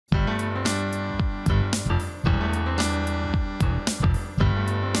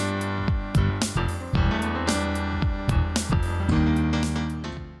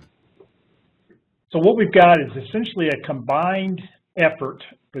So what we've got is essentially a combined effort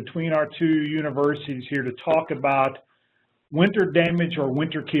between our two universities here to talk about winter damage or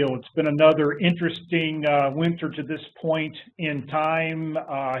winter kill. It's been another interesting winter to this point in time.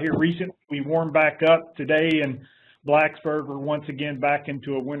 Here recently, we warmed back up today, and Blacksburg, we're once again back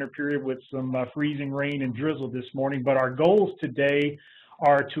into a winter period with some freezing rain and drizzle this morning. But our goals today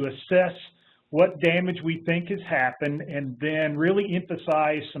are to assess what damage we think has happened and then really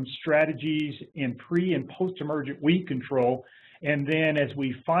emphasize some strategies in pre and post-emergent weed control. And then as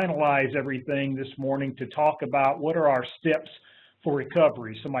we finalize everything this morning, to talk about what are our steps for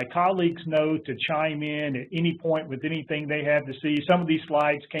recovery. So my colleagues know to chime in at any point with anything they have to see. Some of these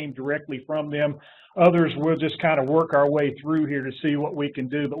slides came directly from them. Others we'll just kind of work our way through here to see what we can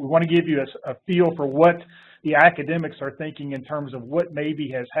do. But we want to give you a feel for what the academics are thinking in terms of what maybe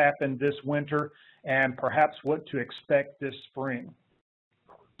has happened this winter and perhaps what to expect this spring.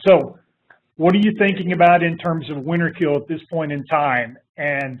 So what are you thinking about in terms of winter kill at this point in time?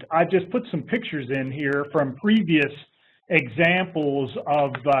 And I just put some pictures in here from previous examples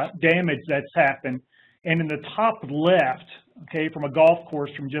of damage that's happened. And in the top left, okay, from a golf course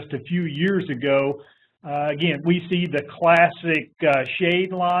from just a few years ago, again, we see the classic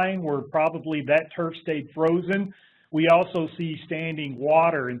shade line where probably that turf stayed frozen. We also see standing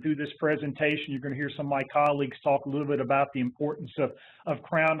water, and through this presentation, you're going to hear some of my colleagues talk a little bit about the importance of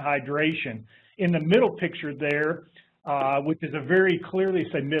crown hydration. In the middle picture there, which is a very clearly,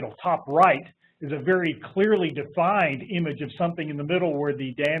 say middle, top right, is a very clearly defined image of something in the middle where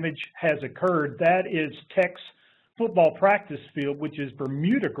the damage has occurred. That is Tech's football practice field, which is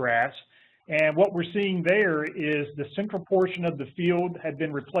Bermudagrass. And what we're seeing there is the central portion of the field had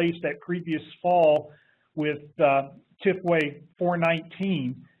been replaced that previous fall with Tifway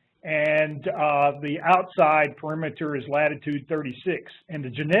 419, and the outside perimeter is latitude 36. And the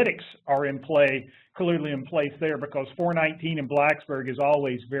genetics are in play, clearly in place there, because 419 in Blacksburg is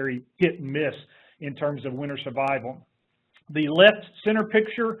always very hit and miss in terms of winter survival. The left center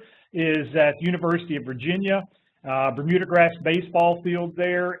picture is at University of Virginia, Bermudagrass baseball field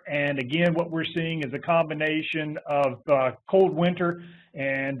there. And again, what we're seeing is a combination of cold winter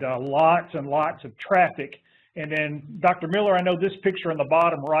and lots and lots of traffic. And then, Dr. Miller, I know this picture on the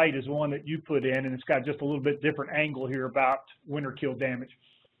bottom right is one that you put in, and it's got just a little bit different angle here about winter kill damage.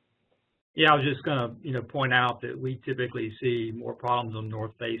 Yeah, I was just going to, point out that we typically see more problems on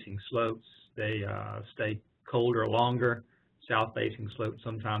north-facing slopes. They stay colder longer. South-facing slopes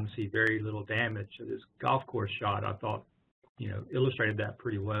sometimes see very little damage. So this golf course shot, I thought, illustrated that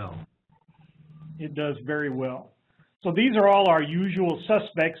pretty well. It does very well. So these are all our usual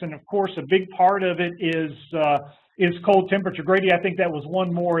suspects, and of course, a big part of it is cold temperature. Grady, I think that was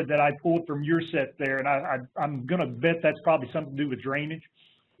one more that I pulled from your set there, and I'm going to bet that's probably something to do with drainage.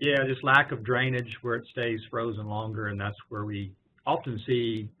 Yeah, just lack of drainage where it stays frozen longer, and that's where we often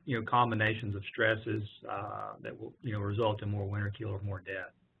see, combinations of stresses that will, result in more winter kill or more death.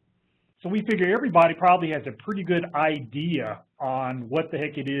 So we figure everybody probably has a pretty good idea on what the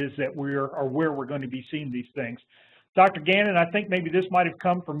heck it is that where we're going to be seeing these things. Dr. Gannon, I think maybe this might have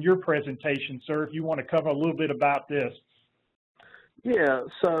come from your presentation, sir, if you want to cover a little bit about this. Yeah,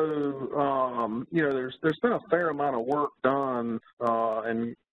 so, there's been a fair amount of work done,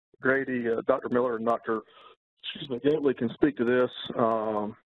 and Grady, Dr. Miller and Dr. Goatley can speak to this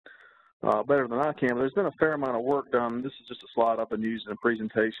better than I can, but there's been a fair amount of work done. This is just a slide I've been using in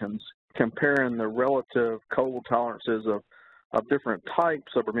presentations, comparing the relative cold tolerances of different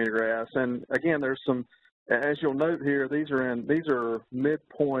types of Bermudagrass. And again, there's some, as you'll note here, these are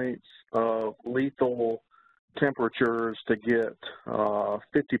midpoints of lethal temperatures to get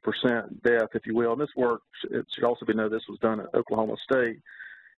 50% death, if you will. And this work, it should also be noted, this was done at Oklahoma State.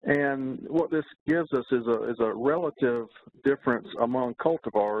 And what this gives us is a relative difference among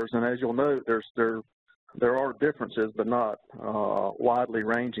cultivars. And as you'll note, there are differences, but not widely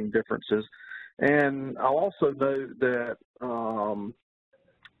ranging differences. And I'll also note that,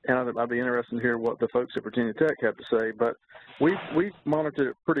 and I'd be interested to hear what the folks at Virginia Tech have to say, but we've monitored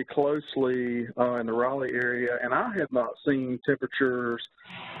it pretty closely in the Raleigh area, and I have not seen temperatures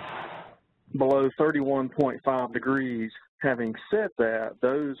below 31.5 degrees. Having said that,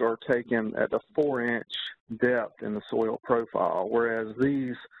 those are taken at the 4-inch depth in the soil profile, whereas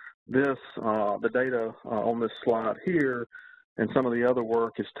the data on this slide here and some of the other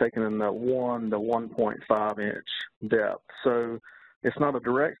work is taken in the 1 to 1.5 inch depth. So it's not a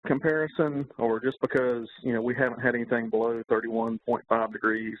direct comparison, or just because we haven't had anything below 31.5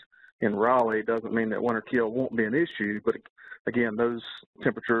 degrees in Raleigh doesn't mean that winter kill won't be an issue. But again, those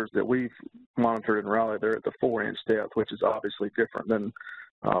temperatures that we've monitored in Raleigh, they're at the 4-inch depth, which is obviously different than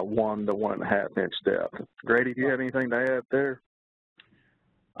 1 to 1.5 inch depth. Grady, do you have anything to add there?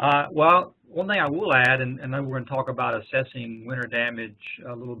 Well, one thing I will add, and I know we're going to talk about assessing winter damage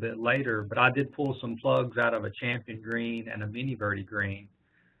a little bit later, but I did pull some plugs out of a champion green and a mini Verde green,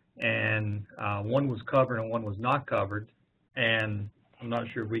 and one was covered and one was not covered, and I'm not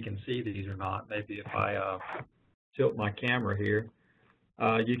sure if we can see these or not. Maybe if I tilt my camera here,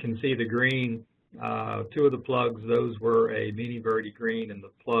 you can see the green. 2 of the plugs, those were a mini Verde green, and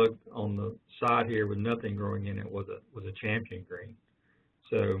the plug on the side here with nothing growing in it was a champion green.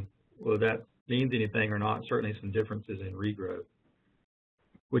 So whether that means anything or not, certainly some differences in regrowth,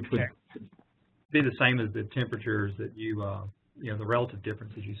 which would be the same as the temperatures that you know, the relative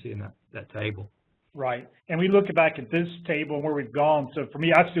differences you see in that table. Right. And we look back at this table and where we've gone. So for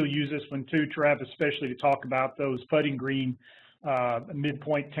me, I still use this one too, Trav, especially to talk about those putting green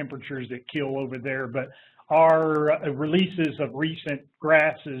midpoint temperatures that kill over there. But our releases of recent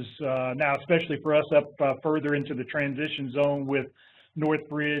grasses now, especially for us up further into the transition zone with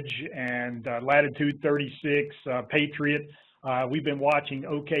Northbridge and Latitude 36, Patriot. We've been watching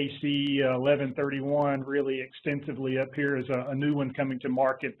OKC 1131 really extensively up here as a new one coming to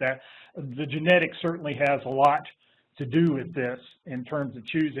market. That the genetics certainly has a lot to do with this in terms of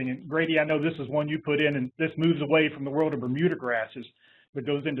choosing. And Grady, I know this is one you put in, and this moves away from the world of Bermudagrasses, but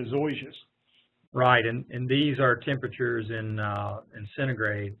goes into zoysias. Right, and these are temperatures in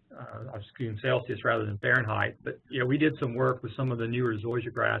centigrade, in Celsius rather than Fahrenheit. But you know, we did some work with some of the newer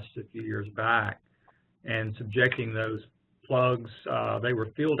zoysia grasses a few years back, and subjecting those plugs. They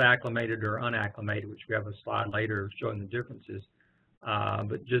were field acclimated or unacclimated, which we have a slide later showing the differences.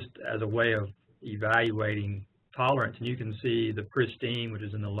 But just as a way of evaluating tolerance, and you can see the pristine, which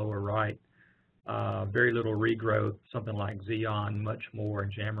is in the lower right. Very little regrowth, something like Xeon much more,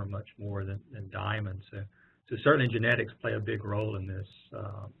 and Jammer much more than Diamond. So certainly genetics play a big role in this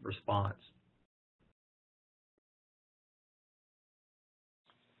response.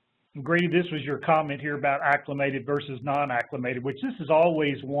 Grady, this was your comment here about acclimated versus non-acclimated, which this is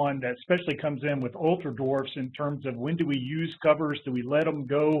always one that especially comes in with ultra dwarfs in terms of when do we use covers, do we let them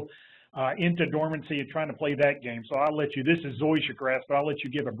go into dormancy and trying to play that game. So I'll let you, this is zoysia grass, but I'll let you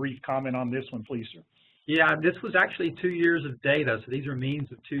give a brief comment on this one, please, sir. Yeah, this was actually 2 years of data, so these are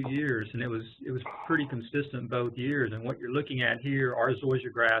means of 2 years, and it was pretty consistent both years. And what you're looking at here are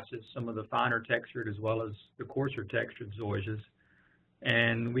zoysia grasses, some of the finer textured as well as the coarser textured zoysias.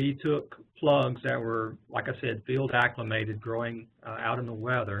 And we took plugs that were, like I said, field acclimated, growing out in the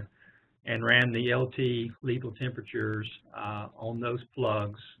weather, and ran the LT lethal temperatures on those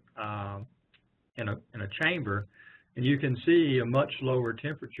plugs in a chamber. And you can see a much lower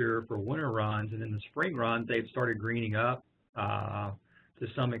temperature for winter runs, and in the spring runs they've started greening up to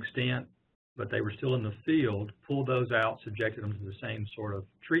some extent, but they were still in the field. Pulled those out, subjected them to the same sort of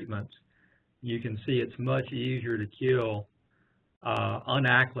treatments. You can see it's much easier to kill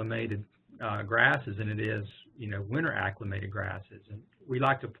unacclimated grasses than it is, winter acclimated grasses. And we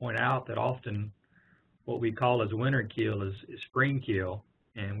like to point out that often what we call as winter kill is spring kill,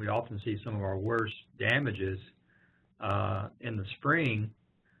 and we often see some of our worst damages in the spring,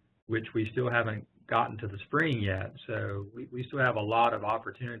 which we still haven't gotten to the spring yet. So we still have a lot of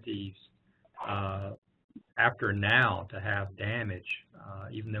opportunities after now to have damage,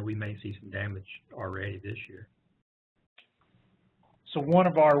 even though we may see some damage already this year. So one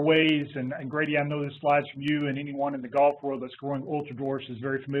of our ways, and Grady, I know this slide's from you, and anyone in the golf world that's growing ultra dwarfs is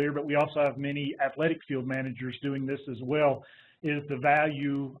very familiar, but we also have many athletic field managers doing this as well, is the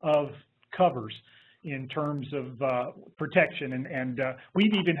value of covers in terms of protection. And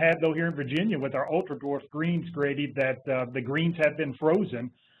we've even had, though, here in Virginia with our ultra dwarf greens, Grady, that the greens have been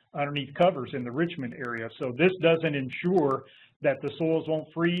frozen underneath covers in the Richmond area. So this doesn't ensure that the soils won't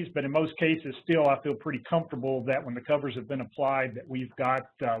freeze, but in most cases still I feel pretty comfortable that when the covers have been applied that we've got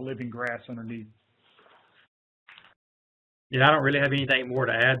living grass underneath. Yeah, I don't really have anything more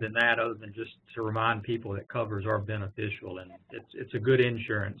to add than that, other than just to remind people that covers are beneficial, and it's a good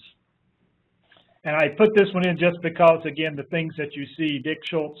insurance. And I put this one in just because, again, the things that you see. Dick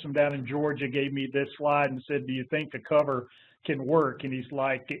Schultz from down in Georgia gave me this slide and said, do you think the cover can work? And he's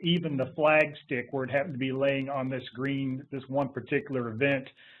like, even the flag stick where it happened to be laying on this green, this one particular event,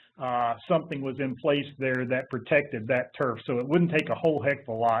 something was in place there that protected that turf. So it wouldn't take a whole heck of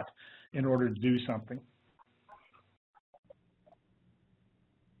a lot in order to do something.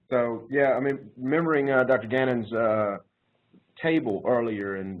 So, yeah, I mean, remembering Dr. Gannon's table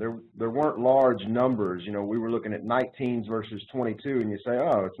earlier, and there weren't large numbers. We were looking at 19s versus 22, and you say,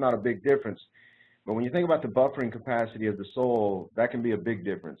 oh, it's not a big difference. But when you think about the buffering capacity of the soil, that can be a big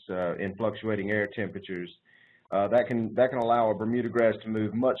difference in fluctuating air temperatures. that can allow a Bermudagrass to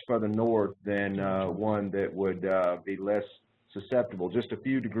move much further north than one that would be less susceptible. Just a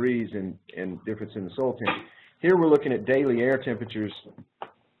few degrees in difference in the soil temp. Here we're looking at daily air temperatures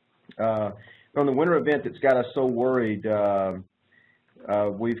from the winter event that's got us so worried.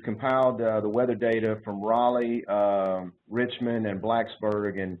 We've compiled the weather data from Raleigh, Richmond, and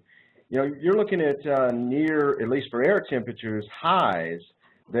Blacksburg, and you're looking at near, at least for air temperatures, highs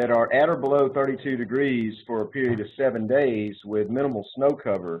that are at or below 32 degrees for a period of 7 days with minimal snow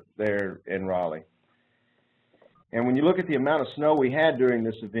cover there in Raleigh. And when you look at the amount of snow we had during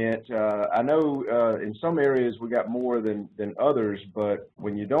this event, I know in some areas we got more than others, but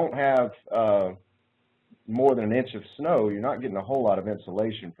when you don't have more than an inch of snow, you're not getting a whole lot of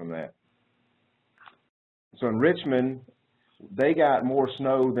insulation from that. So in Richmond, they got more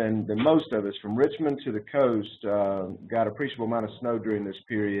snow than most of us. From Richmond to the coast, got an appreciable amount of snow during this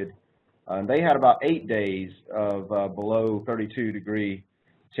period. They had about 8 days of below 32-degree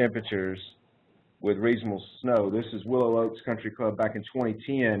temperatures with reasonable snow. This is Willow Oaks Country Club back in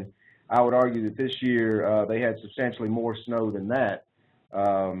 2010. I would argue that this year they had substantially more snow than that.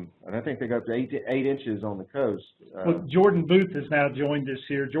 And I think they got up to 8 inches on the coast. Well, Jordan Booth has now joined us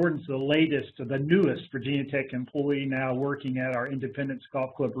here. Jordan's the latest, the newest Virginia Tech employee now working at our Independence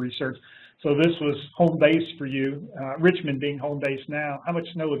Golf Club Research. So this was home base for you, Richmond being home base now. How much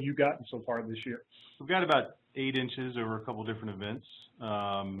snow have you gotten so far this year? We've got about 8 inches over a couple different events.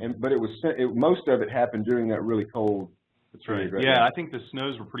 But most of it happened during that really cold. That's right. Yeah, now. I think the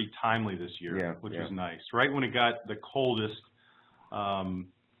snows were pretty timely this year, which was nice. Right when it got the coldest,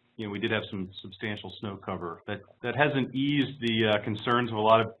 we did have some substantial snow cover. That hasn't eased the concerns of a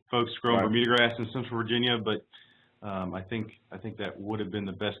lot of folks growing Bermudagrass in Central Virginia, but I think that would have been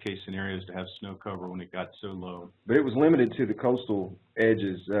the best case scenarios to have snow cover when it got so low. But it was limited to the coastal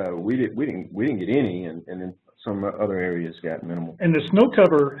edges. We didn't get any, and then some other areas got minimal. And the snow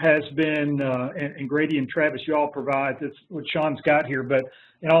cover has been, and Grady and Travis, you all provide this, what Shawn's got here, but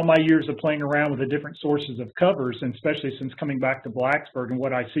in all my years of playing around with the different sources of covers, and especially since coming back to Blacksburg and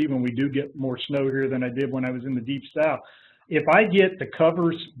what I see when we do get more snow here than I did when I was in the Deep South, if I get the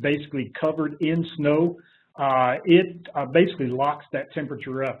covers basically covered in snow, it basically locks that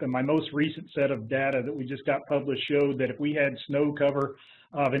temperature up. And my most recent set of data that we just got published showed that if we had snow cover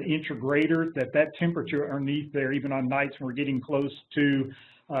of an inch or greater, that temperature underneath there, even on nights when we're getting close to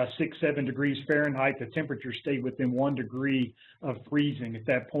 6-7 degrees Fahrenheit, the temperature stayed within 1 degree of freezing at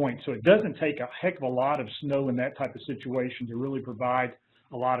that point. So it doesn't take a heck of a lot of snow in that type of situation to really provide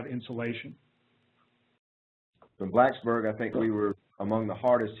a lot of insulation. In Blacksburg, I think we were among the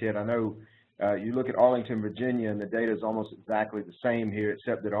hardest hit. I know you look at Arlington, Virginia, and the data is almost exactly the same here,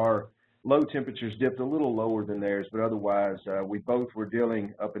 except that our low temperatures dipped a little lower than theirs, but otherwise we both were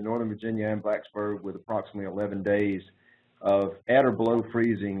dealing up in Northern Virginia and Blacksburg with approximately 11 days of at or below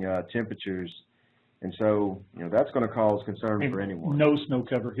freezing temperatures. And so, that's going to cause concern for anyone. No snow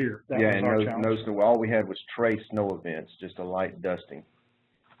cover here. That was our challenge. No snow. All we had was trace snow events, just a light dusting.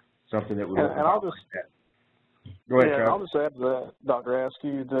 Something that would. And I'll just go ahead, I'll just add to that, Dr.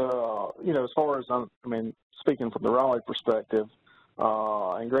 Askew. As far as speaking from the Raleigh perspective,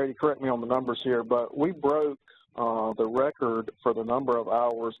 and Grady, correct me on the numbers here, but we broke the record for the number of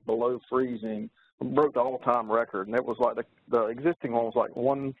hours below freezing. We broke the all-time record, and it was like the existing one was like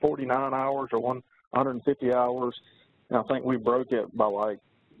 149 hours or 150 hours, and I think we broke it by like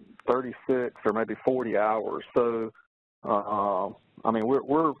 36 or maybe 40 hours. So,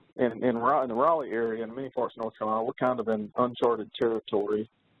 we're in the Raleigh area and many parts of North Carolina, we're kind of in uncharted territory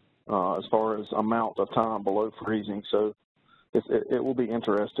as far as amount of time below freezing. So it will be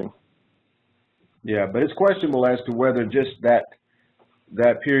interesting. Yeah, but it's questionable as to whether just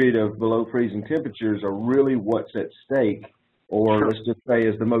that period of below freezing temperatures are really what's at stake, or let's just say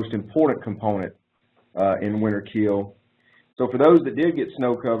is the most important component in winter kill. So for those that did get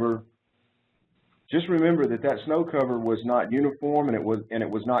snow cover, just remember that snow cover was not uniform and it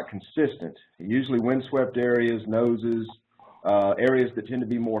was not consistent. Usually windswept areas, noses, areas that tend to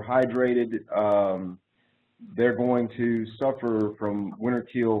be more hydrated, they're going to suffer from winter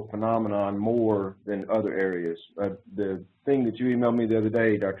kill phenomenon more than other areas. The thing that you emailed me the other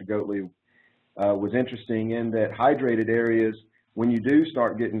day, Dr. Goatley, was interesting in that hydrated areas, when you do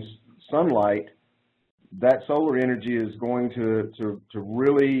start getting sunlight, that solar energy is going to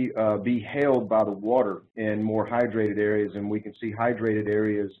really be held by the water in more hydrated areas, and we can see hydrated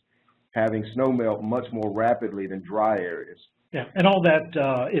areas having snow melt much more rapidly than dry areas. Yeah, and all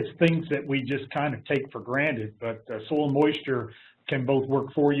that is things that we just kind of take for granted, but soil moisture can both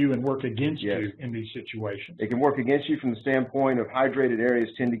work for you and work against you in these situations. It can work against you from the standpoint of hydrated areas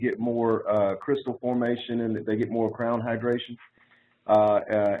tend to get more crystal formation and they get more crown hydration.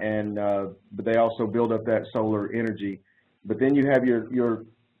 But they also build up that solar energy. But then you have your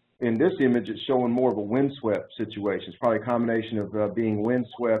in this image, it's showing more of a windswept situation. It's probably a combination of being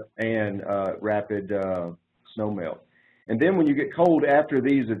windswept and rapid snow melt. And then when you get cold after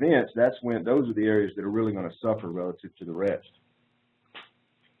these events, that's when those are the areas that are really going to suffer relative to the rest.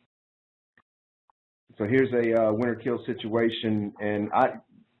 So here's a winter kill situation, and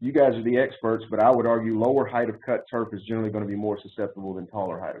you guys are the experts, but I would argue lower height of cut turf is generally going to be more susceptible than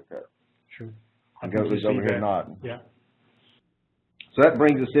taller height of cut. Sure. Goatley's over here nodding. Yeah. So that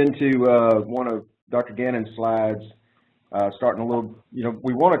brings us into one of Dr. Gannon's slides, starting a little,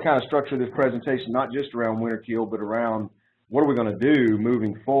 we want to kind of structure this presentation not just around winter kill, but around what are we going to do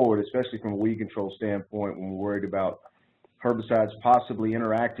moving forward, especially from a weed control standpoint when we're worried about herbicides possibly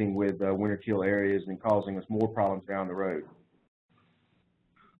interacting with winter kill areas and causing us more problems down the road.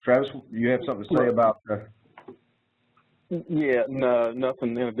 Travis, you have something to say about Yeah, no,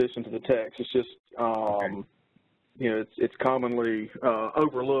 nothing in addition to the text. It's just, it's commonly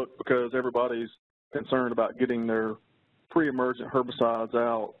overlooked because everybody's concerned about getting their pre-emergent herbicides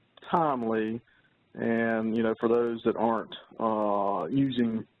out timely. And, for those that aren't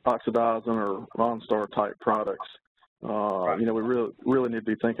using oxidizing or Ronstar type products, we really need to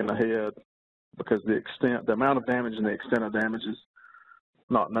be thinking ahead because the amount of damage and the extent of damage is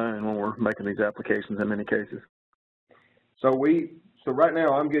not known when we're making these applications in many cases. So right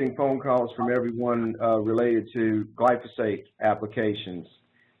now I'm getting phone calls from everyone related to glyphosate applications.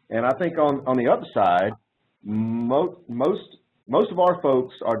 And I think on the other side, most of our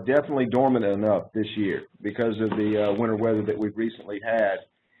folks are definitely dormant enough this year because of the winter weather that we've recently had.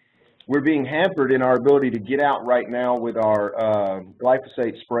 We're being hampered in our ability to get out right now with our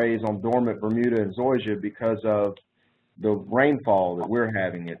glyphosate sprays on dormant Bermuda and Zoysia because of the rainfall that we're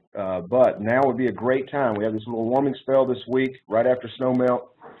having. But now would be a great time. We have this little warming spell this week right after snow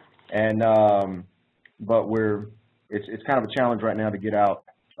melt, and but it's kind of a challenge right now to get out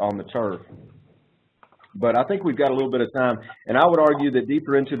on the turf. But I think we've got a little bit of time, and I would argue that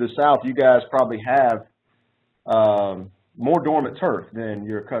deeper into the south, you guys probably have more dormant turf than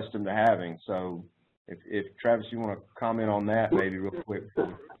you're accustomed to having. So if Travis, you want to comment on that maybe real quick.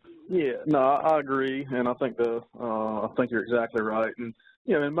 Yeah, no, I agree, and I think I think you're exactly right. And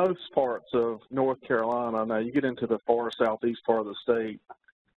in most parts of North Carolina, now you get into the far southeast part of the state,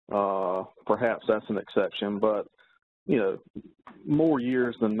 perhaps that's an exception, but more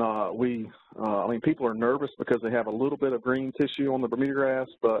years than not, people are nervous because they have a little bit of green tissue on the Bermudagrass,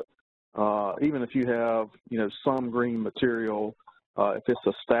 but even if you have, some green material, if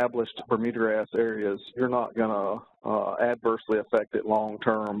it's established Bermudagrass areas, you're not going to adversely affect it long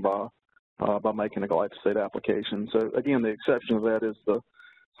term by making a glyphosate application. So again, the exception of that is the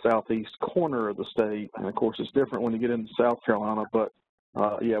southeast corner of the state, and of course it's different when you get into South Carolina. But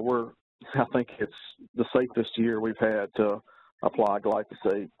I think it's the safest year we've had to apply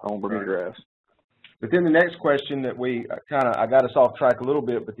glyphosate on Bermudagrass. But then the next question that I got us off track a little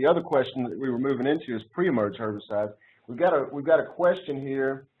bit, but the other question that we were moving into is pre-emerge herbicides. We've got a question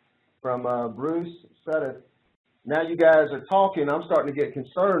here from Bruce Suddeth. Now you guys are talking, I'm starting to get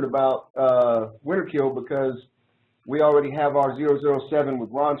concerned about winter kill because we already have our 007 with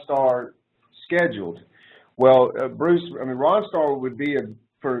Ronstar scheduled. Well, Bruce, Ronstar would be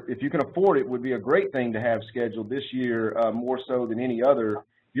if you can afford it, would be a great thing to have scheduled this year, more so than any other.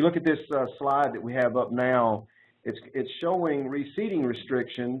 If you look at this slide that we have up now, it's showing reseeding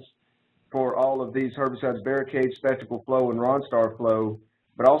restrictions for all of these herbicides, Barricade, Spectacle Flow, and Ronstar Flow,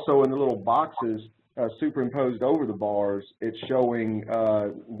 but also in the little boxes superimposed over the bars, it's showing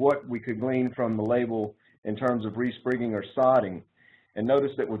what we could glean from the label in terms of resprigging or sodding. And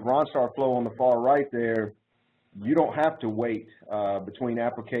notice that with Ronstar Flow on the far right there, you don't have to wait between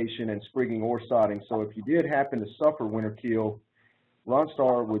application and sprigging or sodding. So if you did happen to suffer winter kill,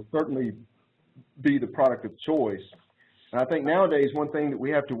 Ronstar would certainly be the product of choice. And I think nowadays one thing that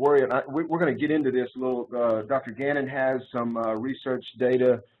we have to worry about, we're going to get into this a little, Dr. Gannon has some research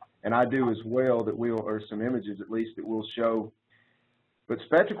data, and I do as well, or some images at least that we'll show. But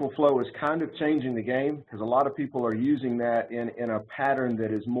Spectacle Flow is kind of changing the game because a lot of people are using that in a pattern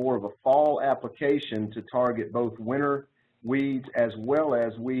that is more of a fall application to target both winter weeds as well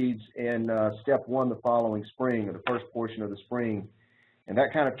as weeds in step one the following spring, or the first portion of the spring. And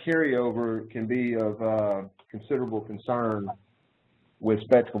that kind of carryover can be of considerable concern with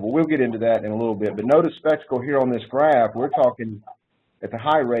Spectacle. But we'll get into that in a little bit. But notice Spectacle here on this graph, we're talking at the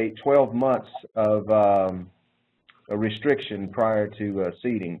high rate 12 months of a restriction prior to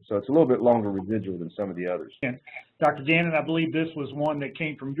seeding. So it's a little bit longer residual than some of the others. And Dr. Gannon, I believe this was one that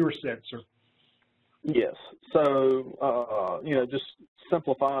came from your set, sir. Yes. So, you know, just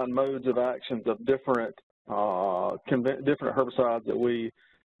simplifying modes of actions of different different herbicides that we,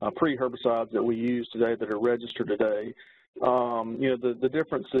 pre-herbicides that we use today that are registered today. You know, the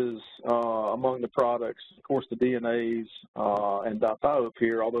differences among the products, of course, the DNAs and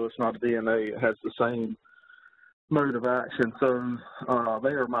dithiopyr, although it's not a DNA, it has the same mode of action. So they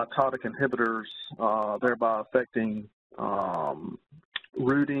are mitotic inhibitors, thereby affecting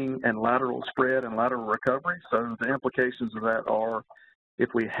rooting and lateral spread and lateral recovery. So the implications of that are, if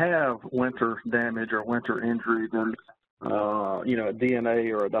we have winter damage or winter injury, then you know, a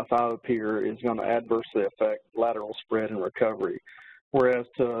DNA or a dithiopyr is going to adversely affect lateral spread and recovery. Whereas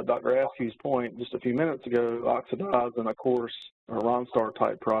to Dr. Askew's point just a few minutes ago, oxidized and, of course, Ronstar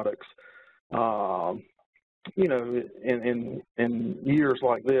type products, you know, in years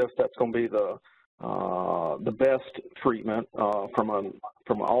like this, that's going to be the best treatment from an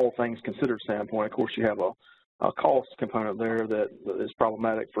all things considered standpoint. Of course, you have a cost component there that is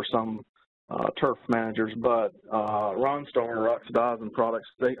problematic for some turf managers, but Ronstar or oxidizing products,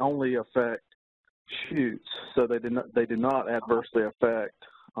 they only affect shoots, so they do not adversely affect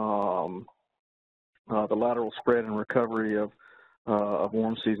the lateral spread and recovery of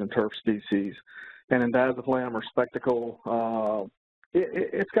warm season turf species. And in diazepam or spectacle,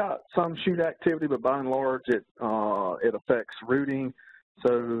 it's got some shoot activity, but by and large, it affects rooting.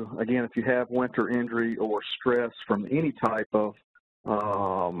 So again, if you have winter injury or stress from any type of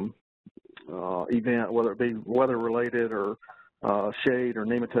event, whether it be weather-related or shade or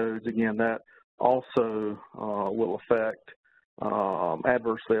nematodes, again, that also will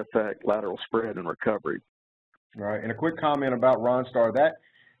adversely affect lateral spread and recovery. All right, and a quick comment about Ronstar.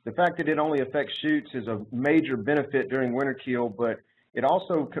 The fact that it only affects shoots is a major benefit during winter kill, but it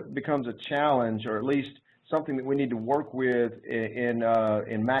also becomes a challenge, or at least something that we need to work with in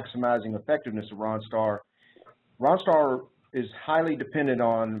maximizing effectiveness of Ronstar. Ronstar is highly dependent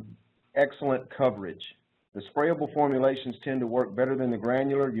on excellent coverage. The sprayable formulations tend to work better than the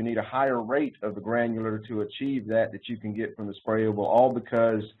granular. You need a higher rate of the granular to achieve that you can get from the sprayable, all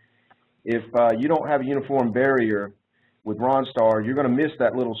because if you don't have a uniform barrier with Ronstar, you're going to miss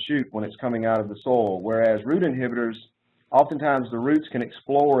that little shoot when it's coming out of the soil, whereas root inhibitors, oftentimes the roots can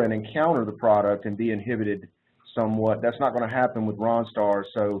explore and encounter the product and be inhibited somewhat. That's not going to happen with Ronstar.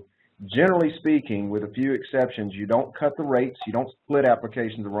 So generally speaking, with a few exceptions, you don't cut the rates, you don't split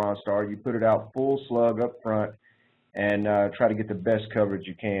applications of Ronstar, you put it out full slug up front and try to get the best coverage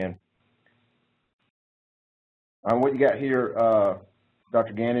you can. What you got here,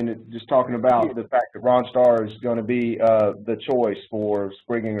 Dr. Gannon, just talking about the fact that Ronstar is going to be the choice for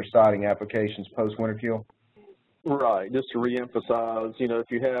sprigging or siding applications post-winter kill? Right, just to reemphasize, you know, if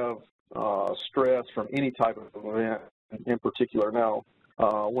you have stress from any type of event, in particular now,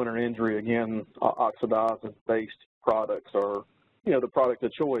 winter injury, again, oxidizing-based products are, you know, the product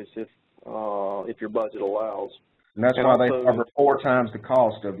of choice if your budget allows. And that's why they cover 4 times the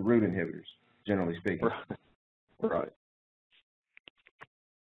cost of the root inhibitors, generally speaking. Right.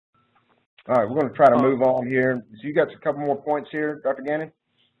 All right, we're going to try to move on here. So you got a couple more points here, Dr. Gannon?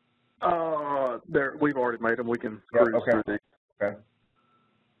 We've already made them. We can cruise through these. Okay.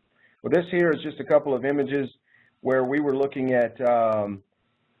 Well, this here is just a couple of images where we were looking at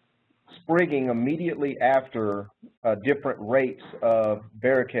sprigging immediately after different rates of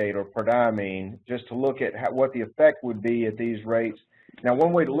barricade or prodiamine, just to look at what the effect would be at these rates. Now,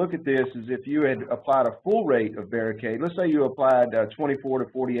 one way to look at this is if you had applied a full rate of barricade, let's say you applied 24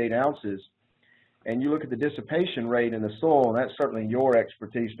 to 48 ounces, and you look at the dissipation rate in the soil, and that's certainly your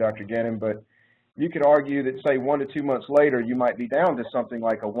expertise, Dr. Gannon, but you could argue that, say, 1 to 2 months later, you might be down to something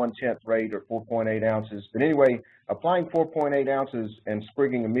like a 1/10 rate or 4.8 ounces. But anyway, applying 4.8 ounces and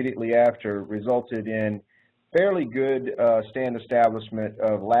sprigging immediately after resulted in fairly good stand establishment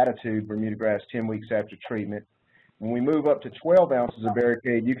of latitude Bermudagrass 10 weeks after treatment. When we move up to 12 ounces of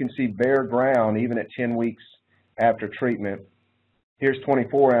barricade, you can see bare ground even at 10 weeks after treatment. Here's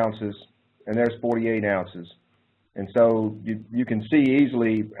 24 ounces, and there's 48 ounces. And so you can see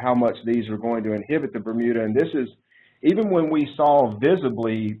easily how much these are going to inhibit the Bermuda. And this is, even when we saw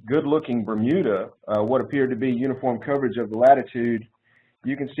visibly good-looking Bermuda, what appeared to be uniform coverage of the latitude,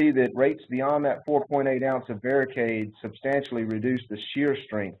 you can see that rates beyond that 4.8 ounce of barricade substantially reduce the shear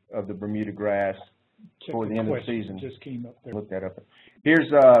strength of the Bermudagrass toward the end of the season. Just came up there. Look that up. Here's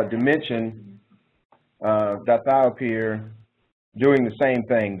dimension, dithiopyr, doing the same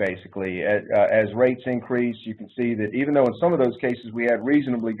thing, basically. As rates increase, you can see that even though in some of those cases we had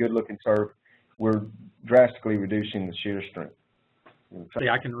reasonably good-looking turf, we're drastically reducing the shear strength. See,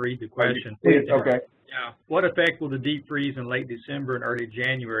 I can read the question. Okay. Yeah. What effect will the deep freeze in late December and early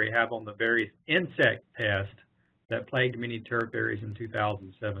January have on the various insect pests that plagued many turf areas in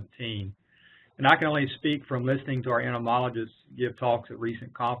 2017? And I can only speak from listening to our entomologists give talks at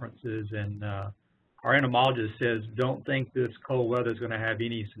recent conferences, and our entomologist says, don't think this cold weather is going to have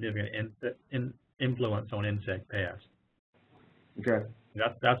any significant influence on insect pests. Okay.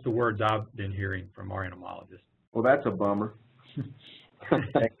 That's the words I've been hearing from our entomologists. Well, that's a bummer.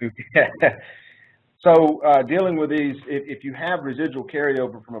 So dealing with these, if you have residual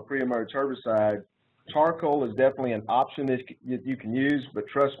carryover from a pre-emerge herbicide, charcoal is definitely an option that you can use, but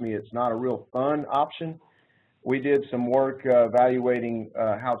trust me, it's not a real fun option. We did some work evaluating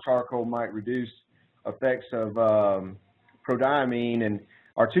how charcoal might reduce effects of prodiamine, and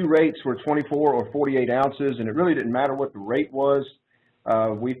our two rates were 24 or 48 ounces, and it really didn't matter what the rate was.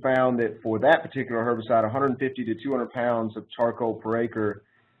 We found that for that particular herbicide, 150 to 200 pounds of charcoal per acre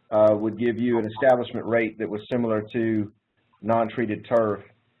would give you an establishment rate that was similar to non-treated turf.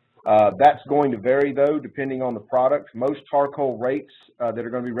 That's going to vary, though, depending on the product. Most charcoal rates that are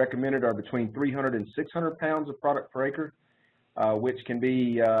going to be recommended are between 300 and 600 pounds of product per acre, which can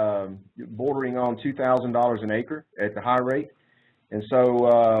be bordering on $2,000 an acre at the high rate. And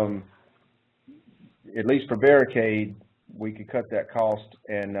so, at least for barricade, we could cut that cost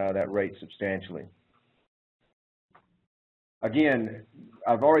and that rate substantially. Again,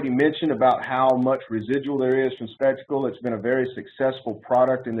 I've already mentioned about how much residual there is from Spectacle. It's been a very successful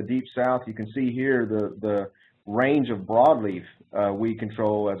product in the Deep South. You can see here the range of broadleaf weed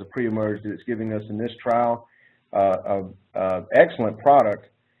control as a pre-emerge that it's giving us in this trial. Excellent product,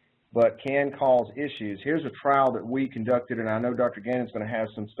 but can cause issues. Here's a trial that we conducted, and I know Dr. Gannon's going to have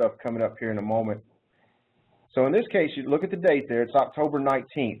some stuff coming up here in a moment. So in this case, you look at the date there. It's October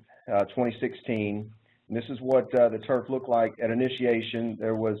 19th, 2016. And this is what the turf looked like at initiation.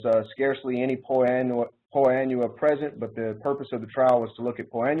 There was scarcely any poa-annua present, but the purpose of the trial was to look at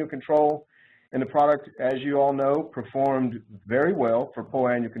poa-annua control. And the product, as you all know, performed very well for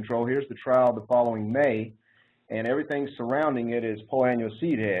poa-annua control. Here's the trial the following May, and everything surrounding it is poa-annua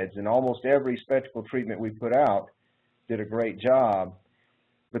seed heads. And almost every Spectacle treatment we put out did a great job.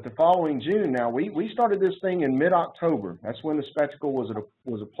 But the following June, now we started this thing in mid-October. That's when the Spectacle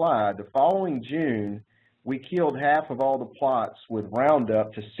was applied. The following June, we killed half of all the plots with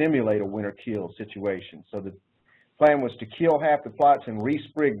Roundup to simulate a winter kill situation. So the plan was to kill half the plots and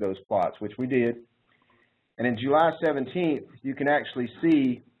resprig those plots, which we did. And in July 17th, you can actually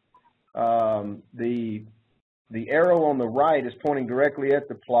see the arrow on the right is pointing directly at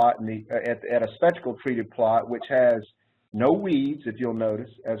the plot, and at a Spectacle treated plot, which has no weeds, if you'll notice,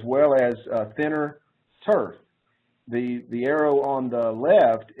 as well as thinner turf. The arrow on the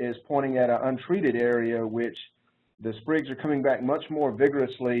left is pointing at an untreated area, which the sprigs are coming back much more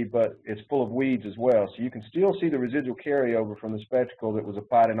vigorously, but it's full of weeds as well. So you can still see the residual carryover from the Spectacle that was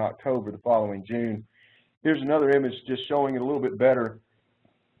applied in October the following June. Here's another image just showing it a little bit better.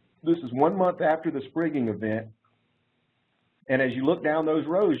 This is 1 month after the sprigging event. And as you look down those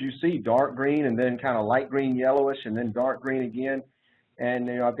rows, you see dark green and then kind of light green yellowish and then dark green again. And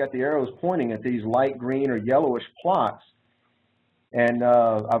you know, I've got the arrows pointing at these light green or yellowish plots. And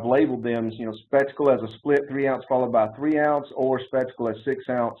I've labeled them, you know, Spectacle as a split 3 ounce followed by 3 ounce, or Spectacle as 6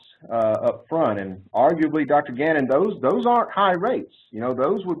 ounce up front. And arguably, Dr. Gannon, those aren't high rates. You know,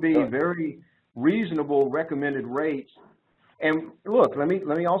 those would be very reasonable recommended rates. And look, let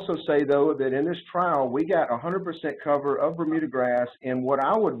me also say, though, that in this trial, we got 100% cover of Bermudagrass in what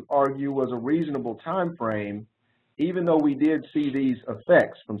I would argue was a reasonable time frame, even though we did see these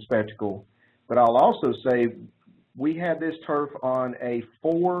effects from Spectacle. But I'll also say we had this turf on a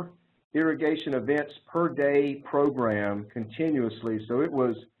 4 irrigation events per day program continuously, so it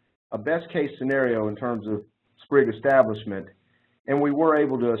was a best case scenario in terms of sprig establishment. And we were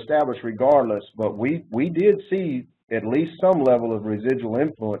able to establish regardless, but we did see at least some level of residual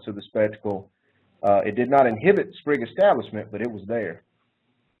influence of the Spectacle. It did not inhibit sprig establishment, but it was there.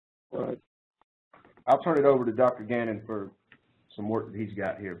 Right. I'll turn it over to Dr. Gannon for some work that he's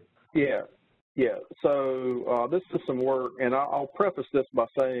got here. Yeah. So this is some work, and I'll preface this by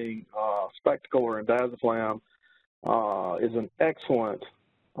saying Spectacle or Indaziflam is an excellent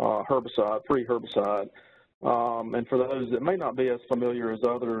herbicide, free herbicide. And for those that may not be as familiar as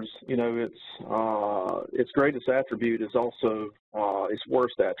others, you know, its greatest attribute is also its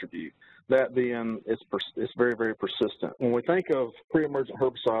worst attribute, that being it's very, very persistent. When we think of pre-emergent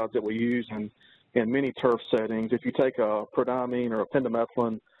herbicides that we use in many turf settings, if you take a prodiamine or a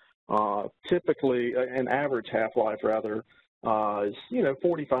pendimethalin, typically an average half-life rather is, you know,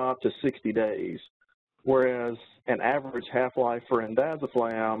 45 to 60 days. whereas an average half-life for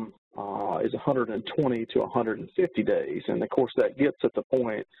indaziflam is 120 to 150 days. And, of course, that gets at the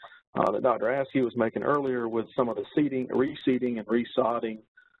point that Dr. Askew was making earlier with some of the seeding, reseeding and resodding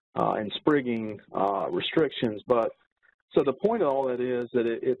and sprigging restrictions. But so the point of all that is that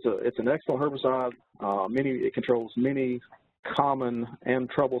it's an excellent herbicide. It controls many common and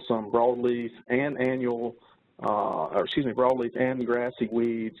troublesome broadleaf and broadleaf and grassy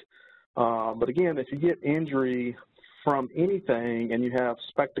weeds. But again, if you get injury from anything and you have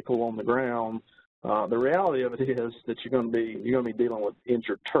spectacle on the ground, the reality of it is that you're going to be dealing with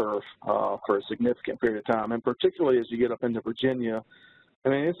injured turf for a significant period of time, and particularly as you get up into Virginia. I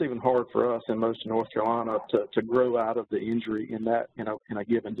mean, it's even hard for us in most of North Carolina to grow out of the injury in a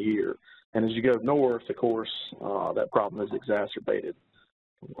given year. And as you go north, of course, that problem is exacerbated.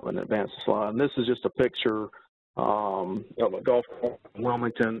 An advanced slide. And this is just a picture of a golf course in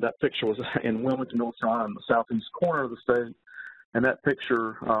Wilmington. That picture was in Wilmington, North Carolina, in the southeast corner of the state. And that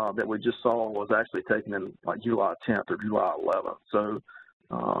picture that we just saw was actually taken in like July 10th or July 11th.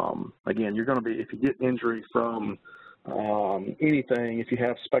 So again, you're going to be, if you get injury from anything, if you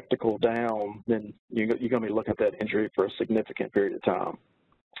have spectacle down, then you're going to be looking at that injury for a significant period of time.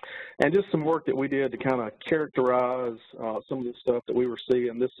 And just some work that we did to kind of characterize some of the stuff that we were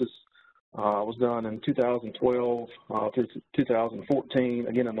seeing. This was done in 2012 through 2014,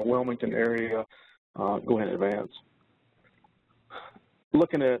 again in the Wilmington area. Go ahead and advance.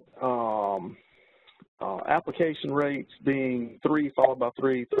 Looking at application rates being 3 followed by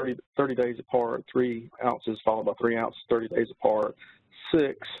 3, 30 days apart, 3 ounces followed by 3 ounces, 30 days apart,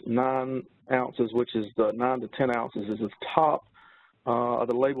 6, 9 ounces, which is the 9 to 10 ounces is the top of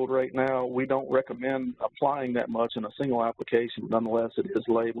the labeled rate now. We don't recommend applying that much in a single application, but nonetheless it is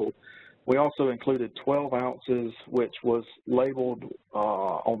labeled. We also included 12 ounces, which was labeled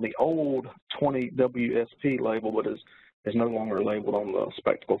on the old 20 WSP label, but is no longer labeled on the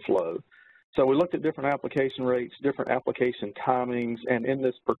spectacle flow. So we looked at different application rates, different application timings, and in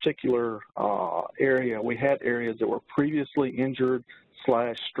this particular area, we had areas that were previously injured /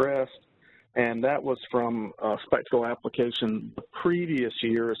 stressed, and that was from spectacle application the previous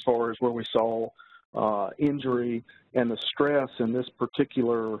year as far as where we saw injury. And the stress in this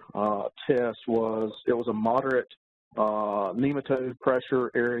particular test was, it was a moderate nematode pressure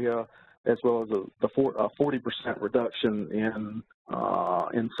area, as well as a 40% reduction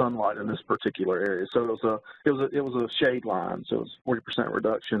in sunlight in this particular area. So it was a shade line. So it was 40%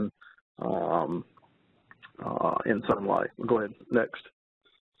 reduction in sunlight. Go ahead, next.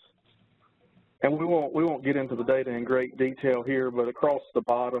 And we won't get into the data in great detail here, but across the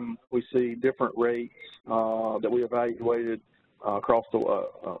bottom we see different rates that we evaluated across the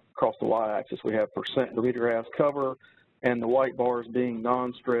y-axis. We have percent Bermudagrass cover, and the white bars being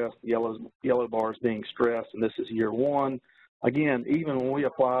non-stressed, yellow bars being stressed, and this is year 1. Again, even when we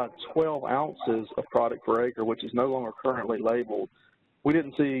applied 12 ounces of product per acre, which is no longer currently labeled, we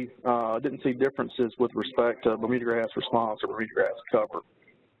didn't see differences with respect to Bermudagrass response or Bermudagrass cover.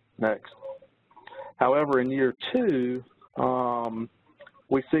 Next. However, in year 2,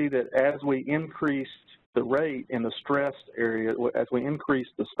 we see that as we increased the rate in the stressed area, as we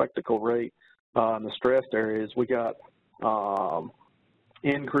increased the spectacle rate in the stressed areas, we got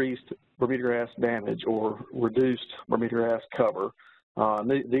increased Bermudagrass damage or reduced Bermudagrass cover.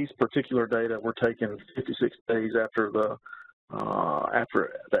 These particular data were taken 56 days after the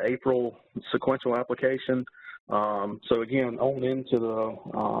April sequential application. So again, on into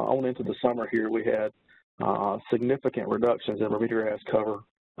the summer here, we had significant reductions in Bermudagrass cover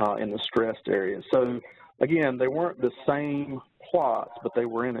in the stressed areas. So again, they weren't the same plots, but they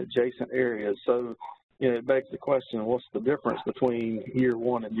were in adjacent areas. So it begs the question, what's the difference between year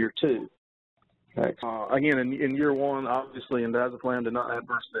 1 and year 2? Next. Again, in year 1, obviously, indaziflam did not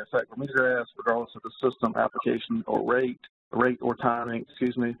adversely affect Bermudagrass, regardless of the system, application, or rate or timing,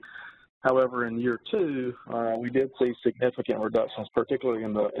 excuse me. However, in year 2, we did see significant reductions, particularly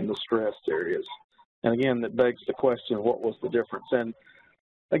in the stressed areas. And again, that begs the question, what was the difference? And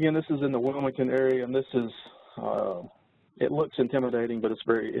again, this is in the Wilmington area, and this is, it looks intimidating, but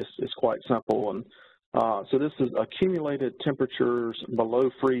it's quite simple. And so this is accumulated temperatures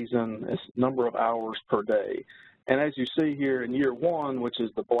below freezing, it's number of hours per day. And as you see here in year 1, which is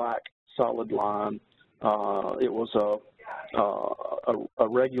the black solid line, it was a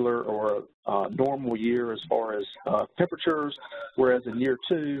regular or a normal year as far as temperatures, whereas in year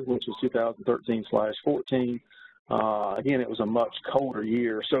 2, which was 2013/14, again, it was a much colder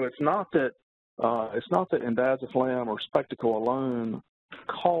year. So it's not that indaziflam or spectacle alone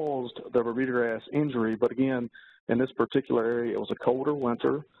caused the Bermudagrass injury, but again, in this particular area, it was a colder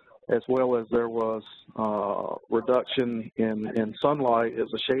winter, as well as there was reduction in sunlight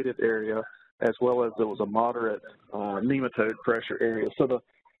as a shaded area, as well as there was a moderate nematode pressure area. So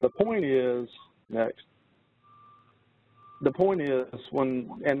the point is, next, the point is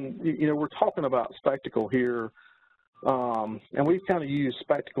we're talking about spectacle here, and we've kind of used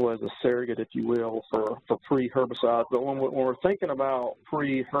spectacle as a surrogate, if you will, for pre-herbicides. But when we're thinking about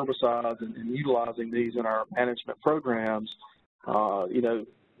pre-herbicides and utilizing these in our management programs,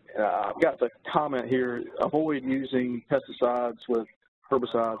 I've got the comment here: avoid using pesticides with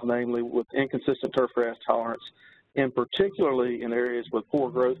herbicides, namely with inconsistent turfgrass tolerance, and particularly in areas with poor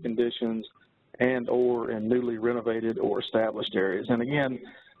growth conditions and/or in newly renovated or established areas. And again,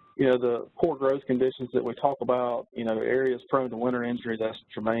 the poor growth conditions that we talk about, areas prone to winter injury, that's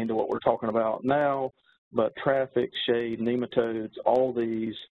germane to what we're talking about now, but traffic, shade, nematodes, all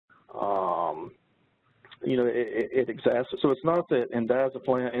these, it exacerbates. So it's not that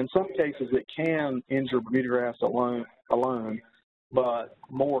indaziflam, in some cases it can injure Bermudagrass alone, but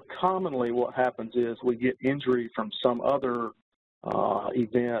more commonly what happens is we get injury from some other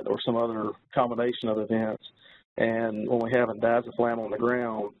event or some other combination of events. And when we have indaziflam on the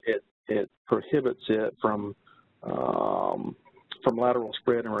ground, it prohibits it from lateral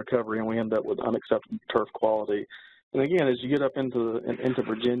spread and recovery, and we end up with unacceptable turf quality. And again, as you get up into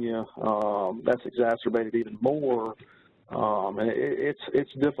Virginia, that's exacerbated even more, and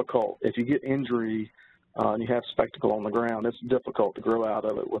it's difficult. If you get injury and you have spectacle on the ground, it's difficult to grow out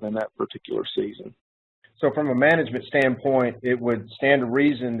of it within that particular season. So from a management standpoint, it would stand to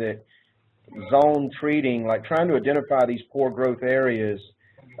reason that zone treating, like trying to identify these poor growth areas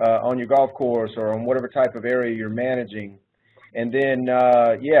on your golf course or on whatever type of area you're managing, and then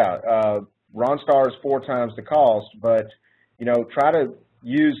Ronstar is 4 times the cost, but try to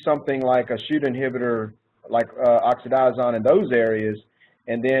use something like a shoot inhibitor like oxidizon in those areas,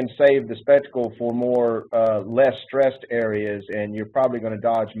 and then save the spectacle for more less stressed areas, and you're probably going to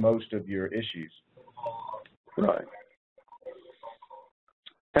dodge most of your issues. Right.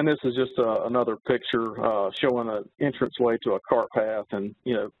 And this is just another picture showing an entranceway to a cart path, and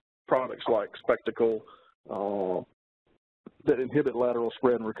products like spectacle that inhibit lateral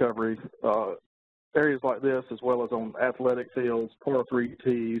spread and recovery. Areas like this, as well as on athletic fields, par 3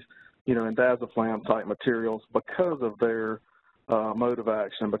 tees, indaziflam type materials, because of their mode of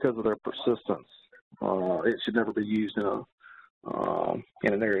action, because of their persistence, it should never be used in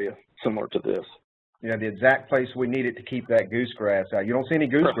an area similar to this. The exact place we need it to keep that goosegrass out. You don't see any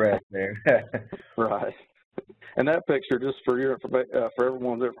goosegrass there. Right. And that picture, just for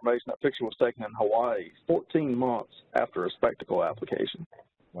everyone's information, that picture was taken in Hawaii 14 months after a spectacle application.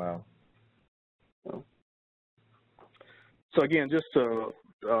 Wow. So again, just to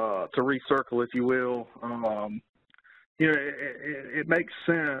recircle, if you will, it makes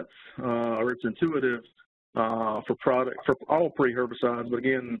sense, or it's intuitive for all pre-herbicides, but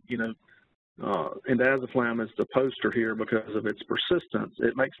again, indaziflam is the poster here because of its persistence.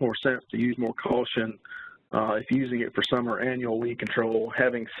 It makes more sense to use more caution if using it for summer annual weed control.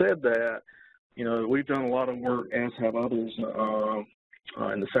 Having said that, we've done a lot of work, as have others in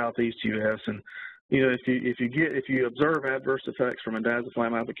the southeast U.S. And if you observe adverse effects from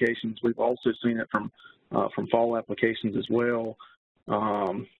indaziflam applications, we've also seen it from fall applications as well.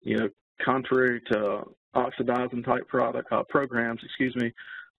 Contrary to oxidizing type programs,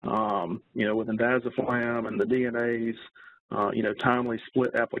 with indaziflam and the DNAs, timely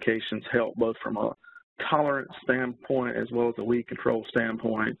split applications help both from a tolerance standpoint as well as a weed control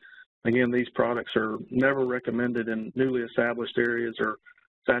standpoint. Again, these products are never recommended in newly established areas or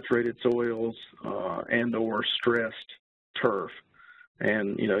saturated soils and or stressed turf.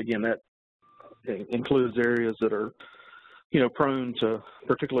 And, again, that includes areas that are, prone to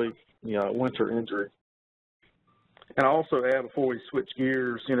particularly, winter injury. And I also add, before we switch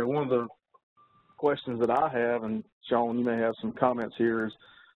gears, one of the questions that I have, and Shawn, you may have some comments here, is,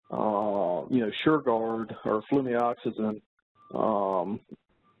 SureGuard or flumioxazin.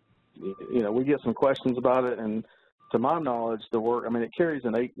 We get some questions about it, and to my knowledge, it carries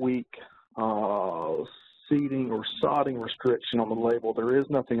an 8-week seeding or sodding restriction on the label. There is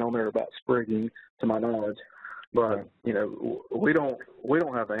nothing on there about sprigging, to my knowledge. But we don't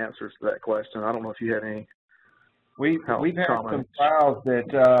have the answers to that question. I don't know if you had any. We've had some trials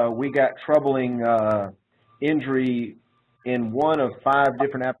that we got troubling injury in one of 5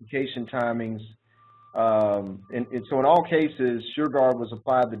 different application timings. And so in all cases, SureGuard was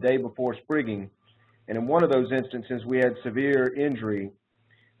applied the day before sprigging. And in one of those instances, we had severe injury.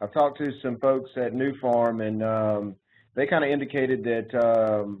 I've talked to some folks at New Farm, and they kind of indicated that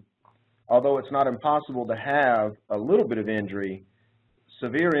although it's not impossible to have a little bit of injury,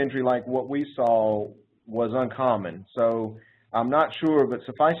 severe injury like what we saw was uncommon. So I'm not sure, but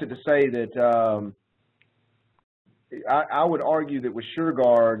suffice it to say that I would argue that with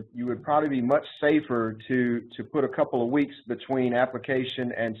SureGuard, you would probably be much safer to put a couple of weeks between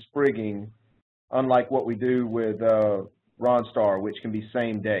application and sprigging, unlike what we do with Ronstar, which can be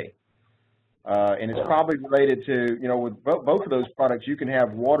same day. And it's probably related to, you know, with both of those products, you can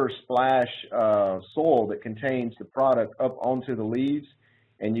have water splash soil that contains the product up onto the leaves,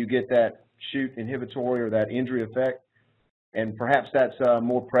 and you get that shoot inhibitory or that injury effect. And perhaps that's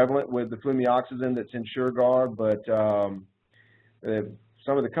more prevalent with the flumioxazin that's in SureGuard, but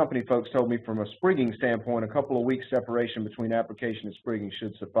some of the company folks told me from a sprigging standpoint, a couple of weeks separation between application and sprigging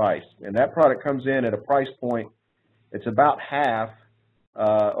should suffice. And that product comes in at a price point, it's about half,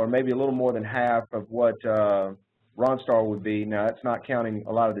 or maybe a little more than half of what Ronstar would be. Now, that's not counting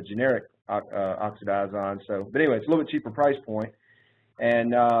a lot of the generic oxidizons. So, but anyway, it's a little bit cheaper price point.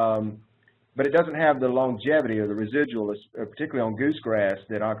 And but it doesn't have the longevity or the residual, particularly on goosegrass,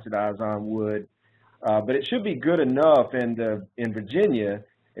 that oxidizon would. But it should be good enough in Virginia,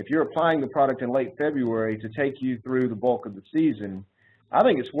 if you're applying the product in late February, to take you through the bulk of the season. I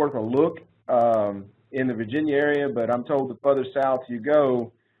think it's worth a look in the Virginia area, but I'm told the further south you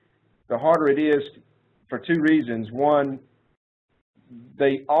go, the harder it is for two reasons. One,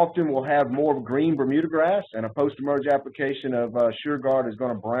 they often will have more green Bermudagrass, and a post-emerge application of SureGuard is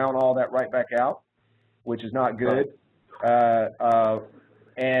going to brown all that right back out, which is not good.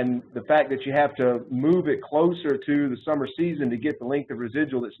 And the fact that you have to move it closer to the summer season to get the length of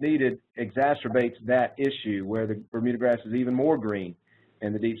residual that's needed exacerbates that issue, where the Bermudagrass is even more green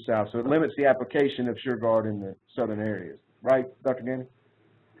in the deep south. So it limits the application of SureGuard in the southern areas. Right, Dr. Gannon?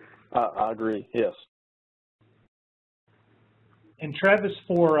 I agree, yes. And Travis,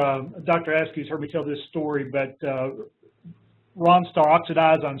 for Dr. Askew's heard me tell this story, but Ronstar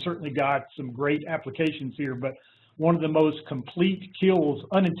oxidizon certainly got some great applications here, but one of the most complete kills,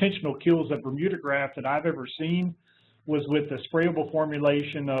 unintentional kills of Bermudagrass that I've ever seen was with the sprayable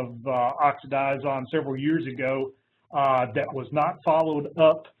formulation of oxidizon several years ago that was not followed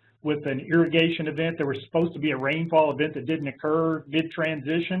up with an irrigation event. There was supposed to be a rainfall event that didn't occur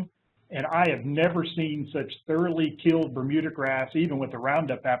mid-transition. And I have never seen such thoroughly killed Bermudagrass, even with the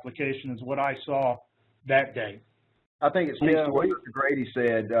Roundup application, as what I saw that day. I think it speaks to what Dr. Grady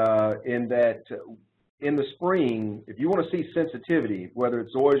said, in that in the spring, if you want to see sensitivity, whether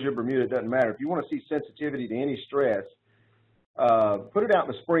it's zoysia, Bermuda, it doesn't matter. If you want to see sensitivity to any stress, put it out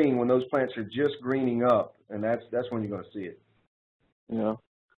in the spring when those plants are just greening up, and that's when you're going to see it.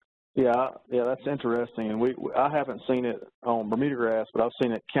 Yeah, that's interesting, and I haven't seen it on Bermudagrass, but I've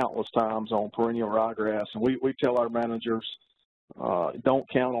seen it countless times on perennial ryegrass, and we tell our managers, don't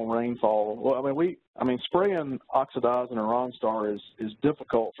count on rainfall. Well, spraying oxidizing or Ronstar is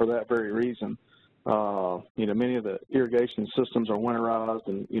difficult for that very reason. Many of the irrigation systems are winterized,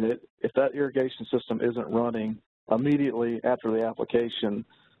 and if that irrigation system isn't running immediately after the application,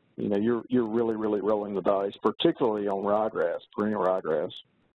 you're really rolling the dice, particularly on ryegrass, perennial ryegrass.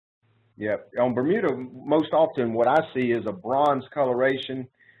 Yeah, on Bermuda, most often what I see is a bronze coloration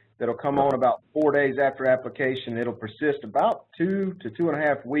that'll come on about 4 days after application. It'll persist about 2 to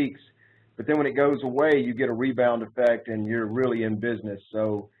 2.5 weeks, but then when it goes away, you get a rebound effect and you're really in business.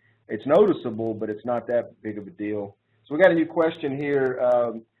 So it's noticeable, but it's not that big of a deal. So we got a new question here.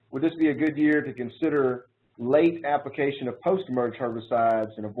 Would this be a good year to consider late application of post-emerge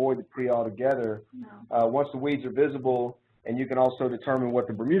herbicides and avoid the pre altogether? No. Once the weeds are visible, and you can also determine what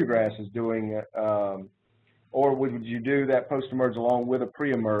the Bermudagrass is doing, or would you do that post-emerge along with a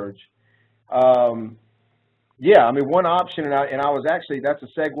pre-emerge? Yeah, one option, and I was actually, that's a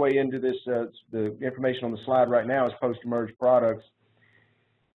segue into this, the information on the slide right now is post-emerge products,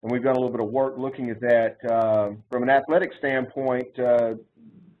 and we've done a little bit of work looking at that. From an athletic standpoint,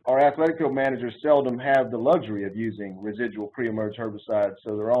 our athletic field managers seldom have the luxury of using residual pre-emerge herbicides,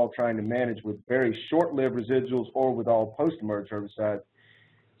 so they're all trying to manage with very short-lived residuals or with all post-emerge herbicides.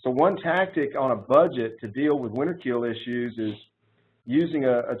 So one tactic on a budget to deal with winter kill issues is using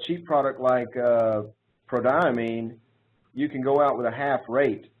a cheap product like prodiamine. You can go out with a half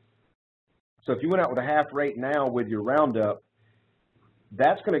rate. So if you went out with a half rate now with your Roundup,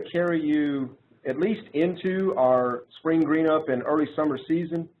 that's going to carry you at least into our spring green up and early summer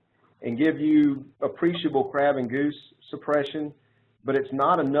season and give you appreciable crab and goose suppression, but it's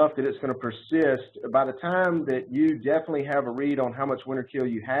not enough that it's going to persist. By the time that you definitely have a read on how much winter kill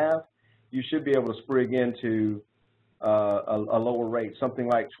you have, you should be able to sprig into a lower rate, something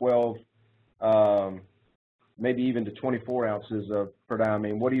like 12, maybe even to 24 ounces of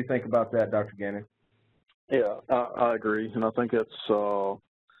prodiamine. What do you think about that, Dr. Gannon? Yeah, I agree, and I think that's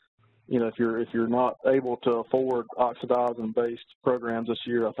you know, if you're not able to afford oxidizing-based programs this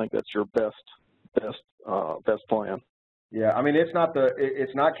year, I think that's your best plan. Yeah, I mean, it's not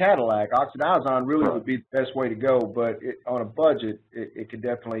Cadillac. Oxidizon really would be the best way to go, but on a budget, it could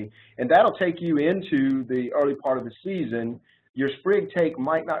definitely, and that'll take you into the early part of the season. Your sprig take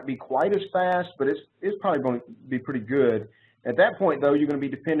might not be quite as fast, but it's probably going to be pretty good. At that point, though, you're going to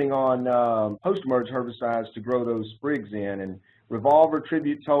be depending on post-emerge herbicides to grow those sprigs in, and Revolver,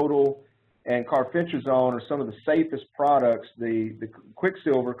 Tribute Total, and Carfentrazone are some of the safest products. The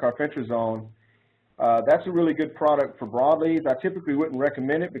Quicksilver, Carfentrazone, that's a really good product for broadleaf. I typically wouldn't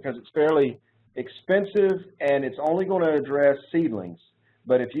recommend it because it's fairly expensive and it's only going to address seedlings.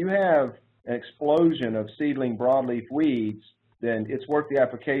 But if you have an explosion of seedling broadleaf weeds, then it's worth the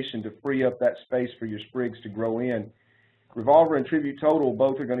application to free up that space for your sprigs to grow in. Revolver and Tribute Total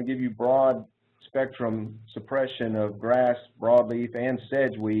both are going to give you broad spectrum suppression of grass, broadleaf, and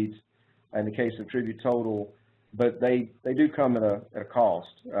sedge weeds in the case of Tribute Total, but they do come at a cost,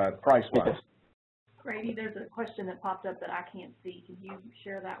 price-wise. Grady, there's a question that popped up that I can't see. Can you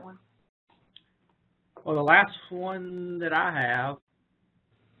share that one? Well, the last one that I have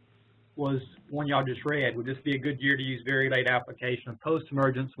was one y'all just read. Would this be a good year to use very late application of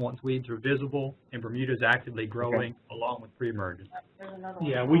post-emergence once weeds are visible and Bermuda is actively growing along with pre-emergence?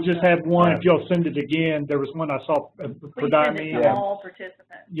 Yeah, we just had one. If you'll send it again, there was one I saw for diamine. Send it to all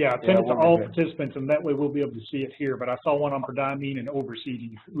participants. Yeah, send it to all participants, and that way we'll be able to see it here. But I saw one on diamine and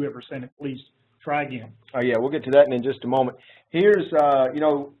overseeding. Whoever sent it, please try again. Oh, yeah, we'll get to that in just a moment. Here's, you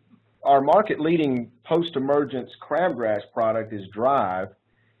know, our market-leading post-emergence crabgrass product is Drive,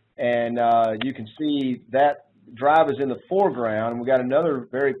 and you can see that Drive is in the foreground. We got another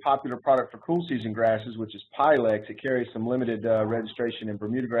very popular product for cool season grasses, which is Pilex. It carries some limited registration in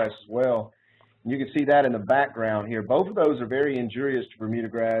Bermudagrass as well. And you can see that in the background here. Both of those are very injurious to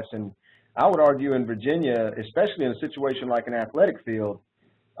Bermudagrass, and I would argue in Virginia, especially in a situation like an athletic field,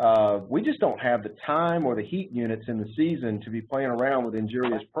 we just don't have the time or the heat units in the season to be playing around with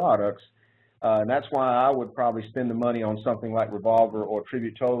injurious products. And that's why I would probably spend the money on something like Revolver or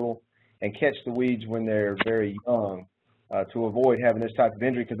Tribute Total and catch the weeds when they're very young to avoid having this type of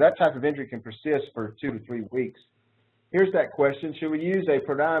injury, because that type of injury can persist for 2 to 3 weeks. Here's that question. Should we use a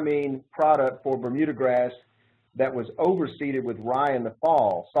prodiamine product for Bermudagrass that was overseeded with rye in the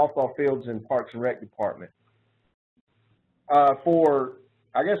fall? Softball fields and Parks and Rec Department.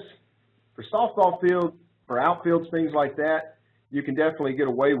 I guess for softball field, for outfields, things like that, you can definitely get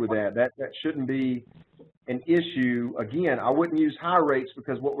away with that. That shouldn't be an issue. Again, I wouldn't use high rates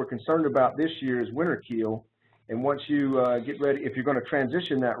because what we're concerned about this year is winter kill. And once you get ready, if you're going to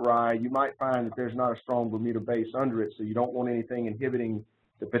transition that rye, you might find that there's not a strong Bermuda base under it, so you don't want anything inhibiting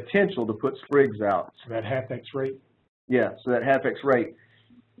the potential to put sprigs out. So that half-X rate? Yeah, so that half-X rate.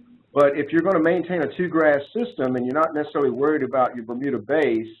 But if you're going to maintain a two-grass system and you're not necessarily worried about your Bermuda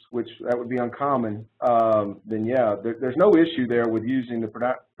base, which that would be uncommon, then yeah, there's no issue there with using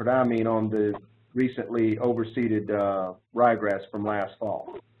the prodiamine on the recently overseeded ryegrass from last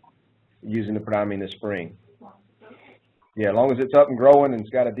fall, using the prodiamine this spring. Yeah, as long as it's up and growing and it's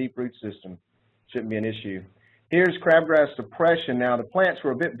got a deep root system, shouldn't be an issue. Here's crabgrass suppression. Now, the plants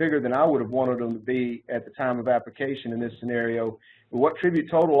were a bit bigger than I would have wanted them to be at the time of application in this scenario. But what Tribute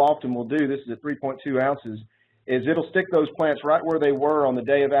Total often will do, this is at 3.2 ounces, is it'll stick those plants right where they were on the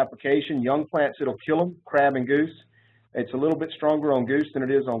day of application. Young plants, it'll kill them, crab and goose. It's a little bit stronger on goose than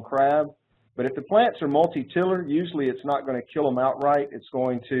it is on crab. But if the plants are multi-tiller, usually it's not going to kill them outright. It's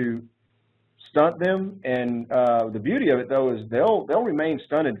going to stunt them. And the beauty of it, though, is they'll remain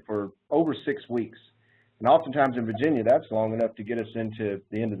stunted for over 6 weeks. And oftentimes in Virginia, that's long enough to get us into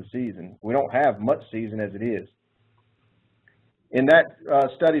the end of the season. We don't have much season as it is. In that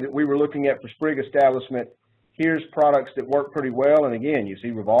study that we were looking at for sprig establishment, here's products that work pretty well. And again, you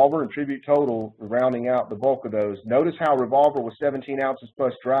see Revolver and Tribute Total rounding out the bulk of those. Notice how Revolver was 17 ounces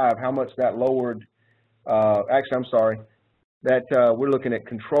plus Drive, how much that lowered. Actually, I'm sorry, that we're looking at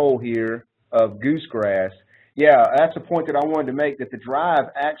control here of goosegrass. Yeah, that's a point that I wanted to make, that the Drive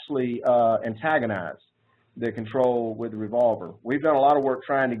actually antagonized the control with the Revolver. We've done a lot of work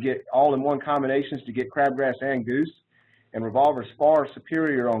trying to get all-in-one combinations to get crabgrass and goose, and Revolver is far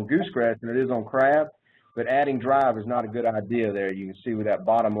superior on goosegrass than it is on crab, but adding Drive is not a good idea there. You can see with that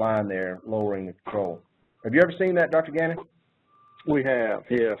bottom line there, lowering the control. Have you ever seen that, Dr. Gannon? We have,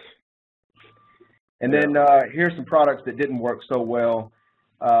 yes. And then here's some products that didn't work so well.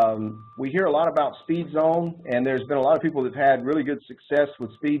 We hear a lot about Speed Zone, and there's been a lot of people that have had really good success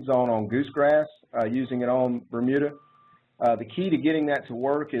with Speed Zone on goosegrass, using it on Bermuda. The key to getting that to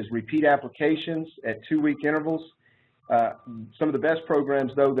work is repeat applications at 2-week intervals. Some of the best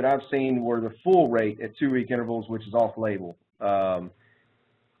programs, though, that I've seen were the full rate at 2-week intervals, which is off-label.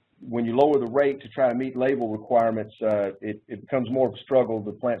 When you lower the rate to try to meet label requirements, it becomes more of a struggle.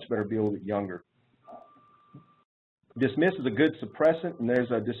 The plants better be a little bit younger. Dismiss is a good suppressant, and there's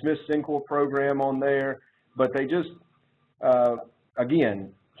a Dismiss Syncor program on there, but they just,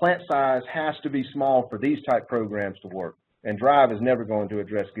 again, plant size has to be small for these type programs to work, and Drive is never going to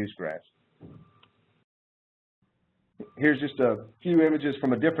address goosegrass. Here's just a few images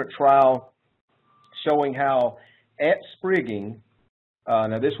from a different trial showing how at sprigging,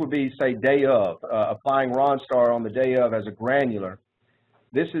 now this would be, say, day of, applying Ronstar on the day of as a granular.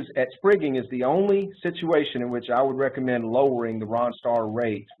 This is, at sprigging, is the only situation in which I would recommend lowering the Ronstar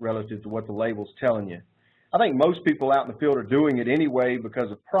rate relative to what the label's telling you. I think most people out in the field are doing it anyway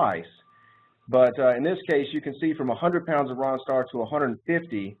because of price. But in this case, you can see from 100 pounds of Ronstar to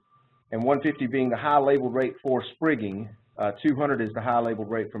 150, and 150 being the high labeled rate for sprigging, 200 is the high labeled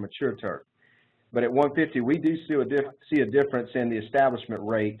rate for mature turf. But at 150, we do see a difference in the establishment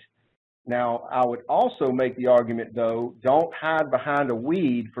rate. Now, I would also make the argument, though, don't hide behind a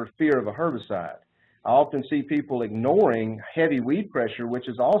weed for fear of a herbicide. I often see people ignoring heavy weed pressure, which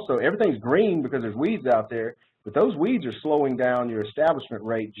is also, everything's green because there's weeds out there, but those weeds are slowing down your establishment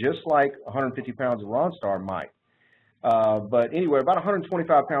rate just like 150 pounds of Ronstar might. But anyway, about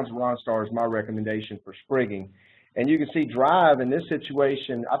 125 pounds of Ronstar is my recommendation for sprigging. And you can see Drive in this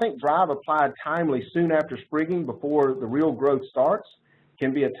situation, I think Drive applied timely soon after sprigging before the real growth starts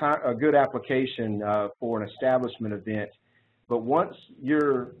can be a good application for an establishment event. But once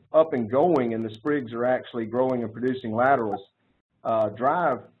you're up and going and the sprigs are actually growing and producing laterals,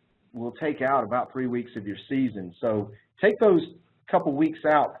 Drive will take out about 3 weeks of your season. So take those couple weeks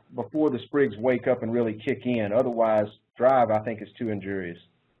out before the sprigs wake up and really kick in. Otherwise, Drive, I think, is too injurious.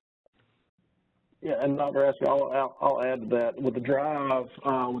 Yeah, and Dr. Askew, I'll add to that. With the Drive,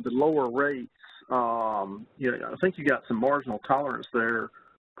 with the lower rates, you know, I think you got some marginal tolerance there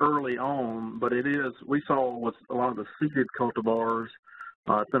early on, but it is, we saw with a lot of the seeded cultivars,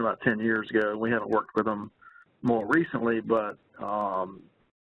 it's been about 10 years ago, we haven't worked with them more recently, but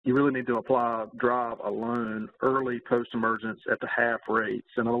you really need to apply Drive alone early post-emergence at the half rates.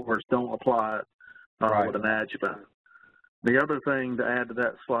 In other words, don't apply it with an adjuvant. The other thing to add to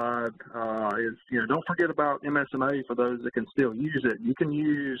that slide is, you know, don't forget about MSMA for those that can still use it. You can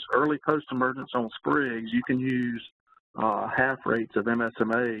use early post-emergence on sprigs. You can use half rates of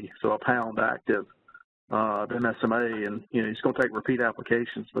MSMA, so a pound active of MSMA, and, you know, it's going to take repeat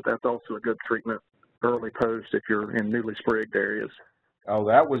applications, but that's also a good treatment early post if you're in newly sprigged areas. Oh,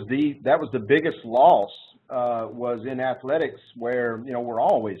 that was the biggest loss was in athletics, where, you know, we're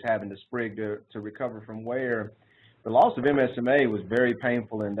always having to sprig to recover from wear. The loss of MSMA was very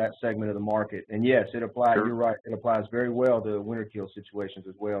painful in that segment of the market. And yes, it applies, you're right, it applies very well to winter kill situations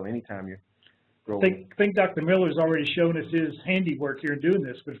as well, anytime you're growing. I think Dr. Miller's already shown us his handiwork here in doing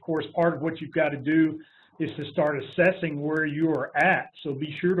this, but of course part of what you've got to do is to start assessing where you are at. So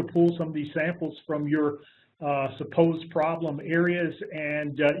be sure to pull some of these samples from your supposed problem areas,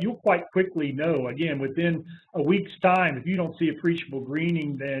 and you'll quite quickly know, again, within a week's time, if you don't see appreciable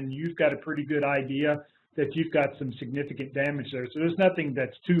greening, then you've got a pretty good idea that you've got some significant damage there. So there's nothing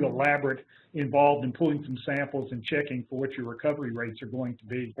that's too elaborate involved in pulling some samples and checking for what your recovery rates are going to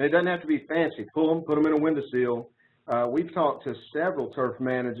be. And it doesn't have to be fancy. Pull them, put them in a windowsill. We've talked to several turf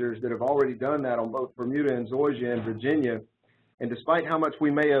managers that have already done that on both Bermuda and Georgia and Virginia. And despite how much we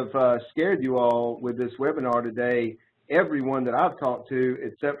may have scared you all with this webinar today, everyone that I've talked to,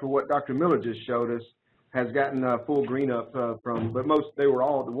 except for what Dr. Miller just showed us, has gotten full green up from, but they were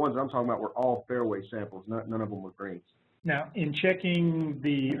all, the ones I'm talking about were all fairway samples. None of them were greens. Now, in checking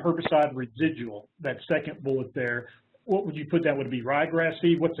the herbicide residual, that second bullet there, what would you put that? Would it be ryegrass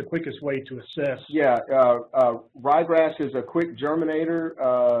seed? What's the quickest way to assess? Yeah, ryegrass is a quick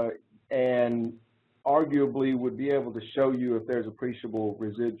germinator and arguably would be able to show you if there's appreciable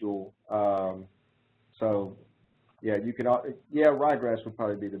residual. So, yeah, you can. Yeah, ryegrass would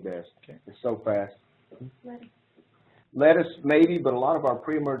probably be the best. Okay. It's so fast. Lettuce maybe, but a lot of our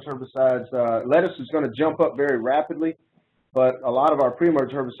pre-emerge herbicides, lettuce is going to jump up very rapidly, but a lot of our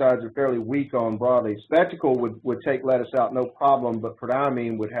pre-emerge herbicides are fairly weak on broadleaf. Spectacle would take lettuce out no problem, but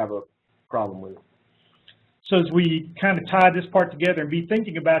prodiamine would have a problem with it. So as we kind of tie this part together and be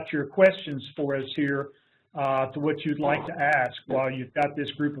thinking about your questions for us here to what you'd like to ask while you've got this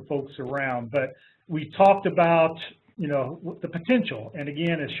group of folks around, but we talked about, you know, the potential. And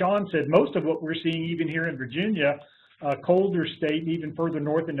again, as Shawn said, most of what we're seeing even here in Virginia colder state, even further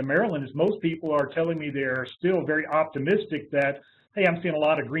north into Maryland, is most people are telling me they're still very optimistic that, hey, I'm seeing a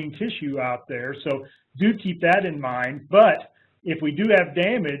lot of green tissue out there. So do keep that in mind. But if we do have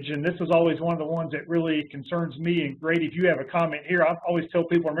damage, and this is always one of the ones that really concerns me, and Grady, if you have a comment here, I always tell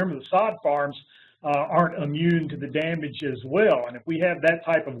people, remember the sod farms aren't immune to the damage as well. And if we have that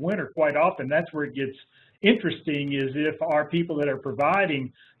type of winter, quite often that's where it gets interesting, is if our people that are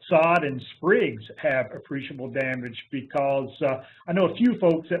providing sod and sprigs have appreciable damage, because I know a few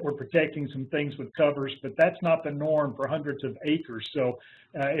folks that were protecting some things with covers, but that's not the norm for hundreds of acres. So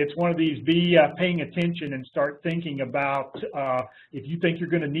it's one of these, be paying attention and start thinking about if you think you're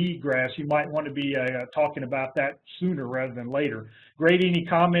going to need grass, you might want to be talking about that sooner rather than later. Grady, any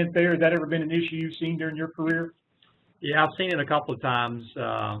comment there? Has that ever been an issue you've seen during your career? Yeah, I've seen it a couple of times.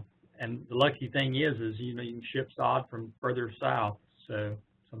 And the lucky thing is you know, you can ship sod from further south, so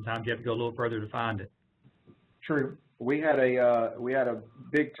sometimes you have to go a little further to find it. True. We had a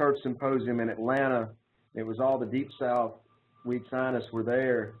big turf symposium in Atlanta. It was all the deep south weed scientists were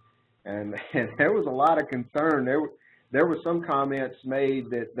there, and there was a lot of concern. There were some comments made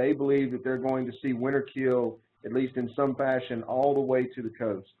that they believe that they're going to see winter kill, at least in some fashion, all the way to the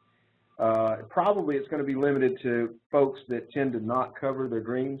coast. Probably it's going to be limited to folks that tend to not cover their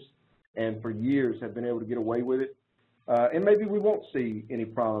greens, and for years have been able to get away with it. And maybe we won't see any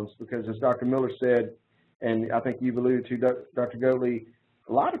problems, because as Dr. Miller said, and I think you've alluded to, Dr. Goatley,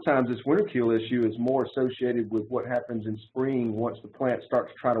 a lot of times this winter kill issue is more associated with what happens in spring once the plant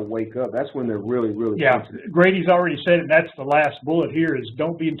starts to try to wake up. That's when they're really, really sensitive. Grady's already said it, and that's the last bullet here, is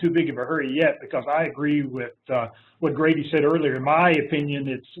don't be in too big of a hurry yet, because I agree with what Grady said earlier. In my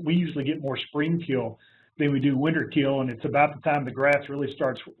opinion, we usually get more spring kill than we do winter kill, and it's about the time the grass really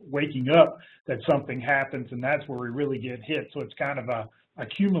starts waking up that something happens, and that's where we really get hit. So it's kind of a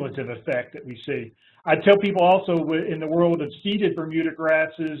cumulative effect that we see. I tell people also in the world of seeded Bermuda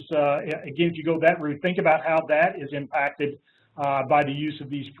grasses, again, if you go that route, think about how that is impacted by the use of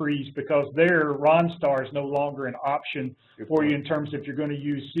these trees, because their Ronstar is no longer an option for you in terms of if you're going to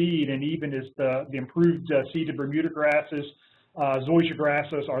use seed, and even as the improved seeded Bermuda grasses, zoysia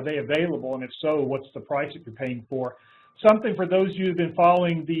grasses, are they available? And if so, what's the price that you're paying for? Something for those of you who have been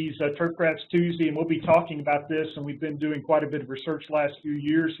following these Turfgrasss Tuesday, and we'll be talking about this, and we've been doing quite a bit of research last few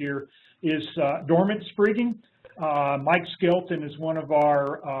years here, is dormant sprigging. Mike Skelton is one of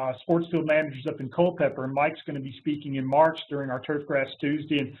our sports field managers up in Culpeper, and Mike's going to be speaking in March during our Turfgrasss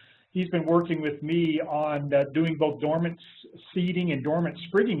Tuesday, and he's been working with me on doing both dormant seeding and dormant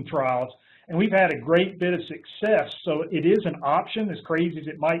sprigging trials, and we've had a great bit of success. So it is an option, as crazy as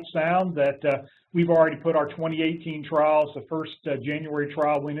it might sound, that we've already put our 2018 trials. The first January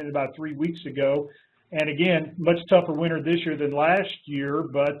trial went in about 3 weeks ago. And again, much tougher winter this year than last year,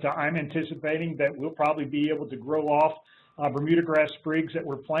 but I'm anticipating that we'll probably be able to grow off Bermudagrass sprigs that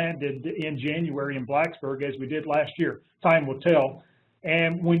were planted in January in Blacksburg as we did last year. Time will tell.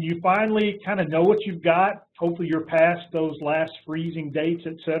 And when you finally kind of know what you've got, hopefully you're past those last freezing dates,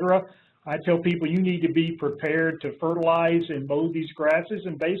 etc., I tell people you need to be prepared to fertilize and mow these grasses,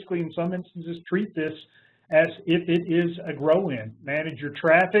 and basically in some instances treat this as if it is a grow-in. Manage your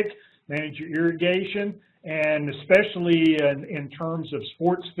traffic, manage your irrigation, and especially in terms of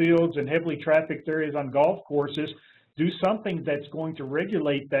sports fields and heavily trafficked areas on golf courses, do something that's going to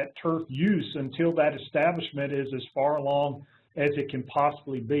regulate that turf use until that establishment is as far along as it can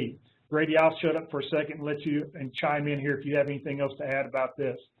possibly be. Grady, I'll shut up for a second and let you chime in here if you have anything else to add about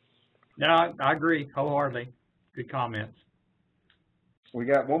this. No, I agree wholeheartedly. Good comments. We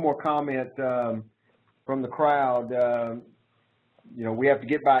got one more comment from the crowd. You know, we have to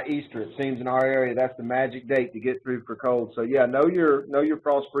get by Easter. It seems in our area that's the magic date to get through for cold. So yeah, know your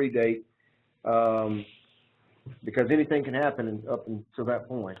frost-free date, because anything can happen up until that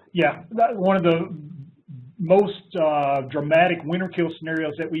point. Yeah, one of the most dramatic winter kill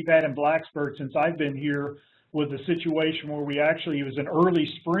scenarios that we've had in Blacksburg since I've been here was a situation where it was an early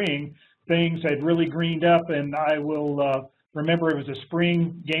spring, things had really greened up, and I will remember it was a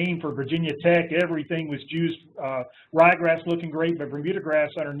spring game for Virginia Tech. Everything was juiced, ryegrass looking great, but Bermudagrass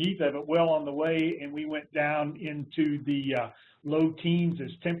underneath of it well on the way, and we went down into the low teens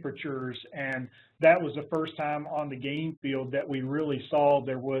as temperatures, and that was the first time on the game field that we really saw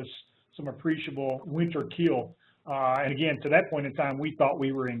there was some appreciable winter kill. And again, to that point in time, we thought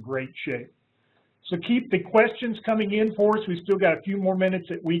we were in great shape. So keep the questions coming in for us. We've still got a few more minutes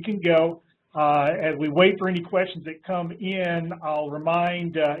that we can go. As we wait for any questions that come in, I'll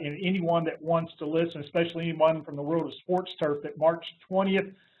remind anyone that wants to listen, especially anyone from the world of sports turf, that March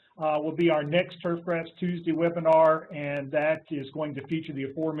 20th will be our next Turfgrasss Tuesday webinar, and that is going to feature the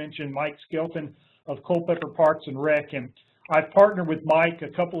aforementioned Mike Skelton of Culpeper Parks and Rec. And I've partnered with Mike a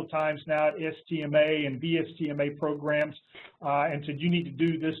couple of times now at STMA and VSTMA programs, and said, you need to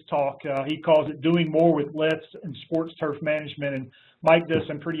do this talk. He calls it Doing More with Less in Sports Turf Management. And Mike does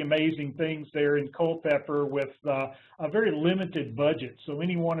some pretty amazing things there in Culpeper with a very limited budget. So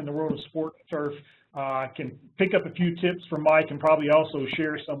anyone in the world of sports turf can pick up a few tips from Mike and probably also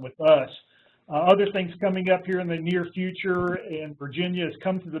share some with us. Other things coming up here in the near future in Virginia is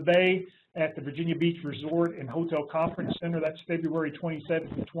Come to the Bay at the Virginia Beach Resort and Hotel Conference Center. That's February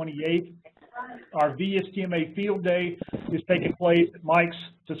 27th and 28th. Our VSTMA Field Day is taking place at Mike's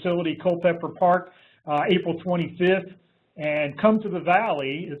facility, Culpeper Park, April 25th. And Come to the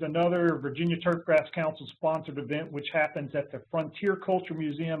Valley is another Virginia Turfgrass Council sponsored event, which happens at the Frontier Culture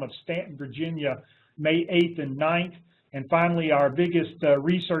Museum of Stanton, Virginia, May 8th and 9th. And finally, our biggest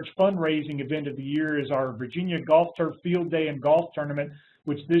research fundraising event of the year is our Virginia Golf Turf Field Day and Golf Tournament,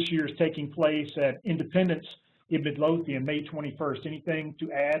 which this year is taking place at Independence in Midlothian, May 21st. Anything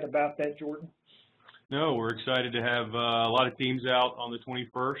to add about that, Jordan? No, we're excited to have a lot of teams out on the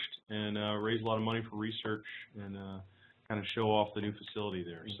 21st and raise a lot of money for research and kind of show off the new facility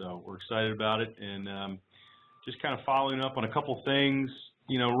there. So we're excited about it, and just kind of following up on a couple things.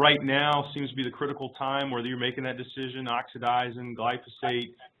 You know, right now seems to be the critical time, whether you're making that decision, oxidizing,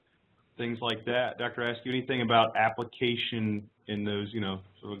 glyphosate, things like that. Dr. Askew, anything about application in those, you know,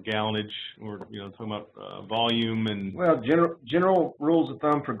 sort of gallonage or, you know, talking about volume and? Well, general rules of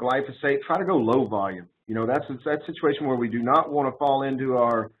thumb for glyphosate, try to go low volume. You know, that's that situation where we do not want to fall into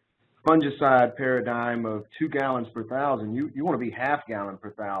our fungicide paradigm of 2 gallons per thousand. You want to be half gallon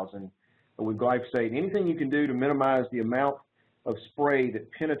per thousand with glyphosate. Anything you can do to minimize the amount of spray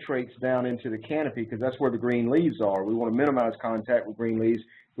that penetrates down into the canopy, because that's where the green leaves are. We want to minimize contact with green leaves.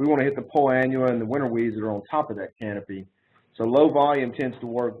 We want to hit the poa annua and the winter weeds that are on top of that canopy. So low volume tends to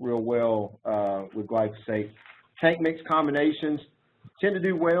work real well with glyphosate. Tank mix combinations tend to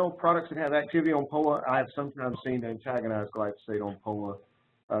do well. Products that have activity on POA, I have sometimes seen to antagonize glyphosate on POA.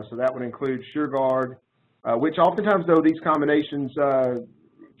 So that would include SureGuard, which oftentimes, though, these combinations,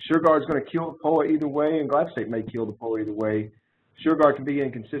 SureGuard is going to kill the POA either way, and glyphosate may kill the POA either way. SureGuard can be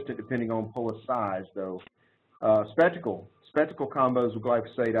inconsistent depending on POA size, though. Spectacle combos with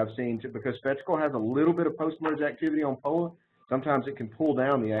glyphosate I've seen, because Spectacle has a little bit of post-emerge activity on POA. Sometimes it can pull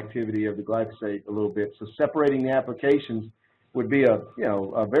down the activity of the glyphosate a little bit. So separating the applications would be a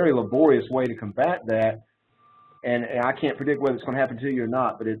very laborious way to combat that. And I can't predict whether it's going to happen to you or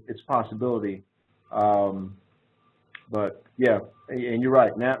not, but it's a possibility. But yeah, and you're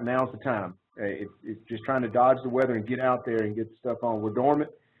right. Now's the time. It's just trying to dodge the weather and get out there and get stuff on. We're dormant.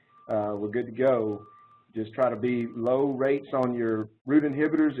 We're good to go. Just try to be low rates on your root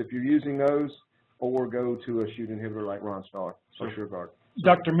inhibitors if you're using those, or go to a shoot inhibitor like Ronstar or SureGuard.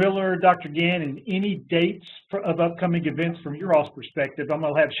 Dr. Miller, Dr. Gannon, any dates of upcoming events from your all's perspective? I'm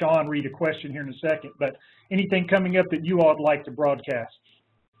going to have Shawn read a question here in a second, but anything coming up that you all would like to broadcast?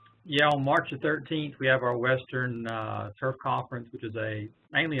 Yeah, on March the 13th, we have our Western Turf Conference, which is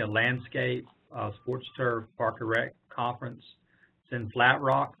mainly a landscape sports turf park and rec conference. It's in Flat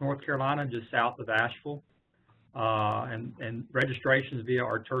Rock, North Carolina, just south of Asheville. And registrations via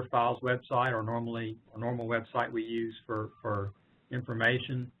our Turf Files website, or normal website we use for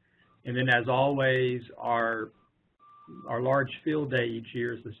information. And then, as always, our large field day each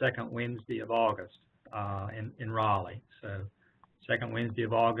year is the second Wednesday of August in Raleigh. So second Wednesday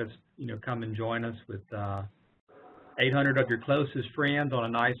of August, come and join us with 800 of your closest friends on a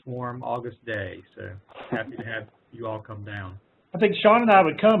nice warm August day. So happy to have you all come down. I think Shawn and I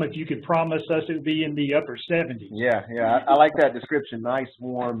would come if you could promise us it would be in the upper 70s. Yeah, I like that description. Nice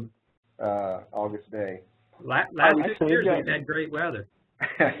warm August day. Last 6 years we've had great weather.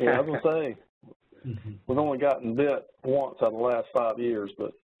 Yeah, I was going to say, we've only gotten bit once out of the last 5 years,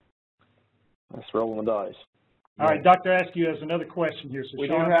 but that's rolling the dice. All right, Dr. Askew has another question here. So we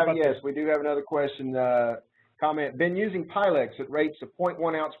Shawn, do have another question. Comment, been using Pilex at rates of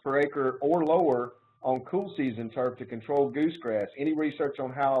 0.1 ounce per acre or lower on cool season turf to control goosegrass. Any research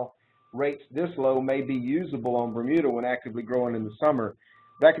on how rates this low may be usable on Bermuda when actively growing in the summer?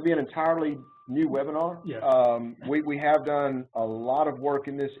 That could be an entirely new webinar. Yes. We have done a lot of work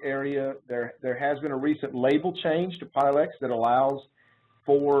in this area. There has been a recent label change to Pilex that allows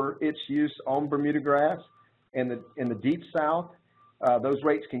for its use on Bermudagrass. In the deep south, those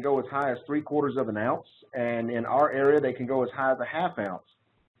rates can go as high as 3/4 of an ounce, and in our area they can go as high as a ½ ounce.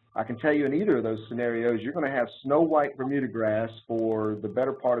 I can tell you in either of those scenarios, you're going to have snow white Bermudagrass for the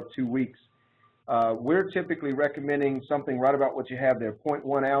better part of 2 weeks. We're typically recommending something right about what you have there,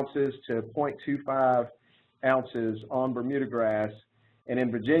 0.1 ounces to 0.25 ounces on Bermudagrass. And in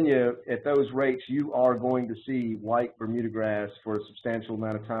Virginia, at those rates, you are going to see white Bermudagrass for a substantial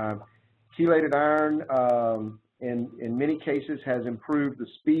amount of time. Chelated iron, in many cases, has improved the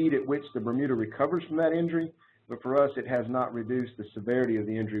speed at which the Bermuda recovers from that injury, but for us, it has not reduced the severity of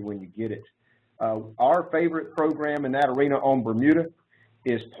the injury when you get it. Our favorite program in that arena on Bermuda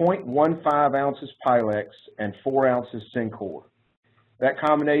is 0.15 ounces Pylex and 4 ounces Syncor. That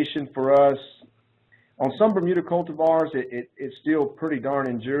combination for us, on some Bermuda cultivars, it's still pretty darn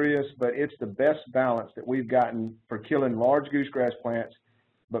injurious, but it's the best balance that we've gotten for killing large goosegrass plants,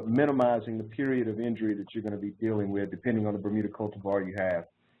 but minimizing the period of injury that you're going to be dealing with, depending on the Bermuda cultivar you have.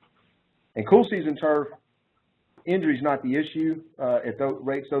 In cool season turf, injury is not the issue at those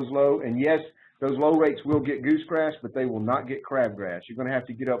rates those low, and yes, those low rates will get goosegrass, but they will not get crabgrass. You're going to have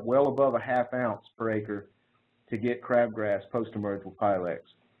to get up well above a ½ ounce per acre to get crabgrass post-emerge with Pylex.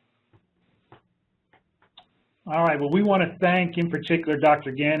 All right, well, we want to thank, in particular,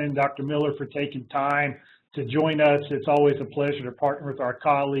 Dr. Gannon and Dr. Miller for taking time to join us. It's always a pleasure to partner with our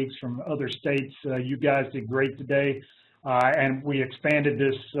colleagues from other states. You guys did great today, and we expanded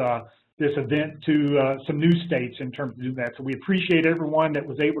this event to some new states in terms of doing that. So we appreciate everyone that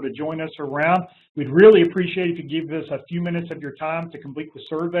was able to join us around. We'd really appreciate if you give us a few minutes of your time to complete the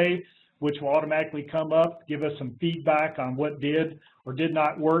survey, which will automatically come up, give us some feedback on what did or did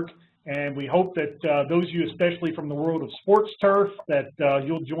not work. And we hope that those of you, especially from the world of sports turf, that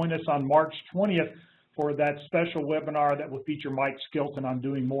you'll join us on March 20th for that special webinar that will feature Mike Skilton on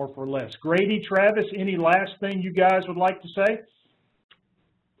doing more for less. Grady, Travis, any last thing you guys would like to say?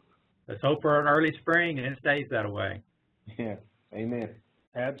 Let's hope for an early spring and it stays that way. Yeah, amen.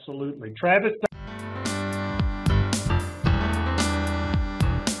 Absolutely. Travis?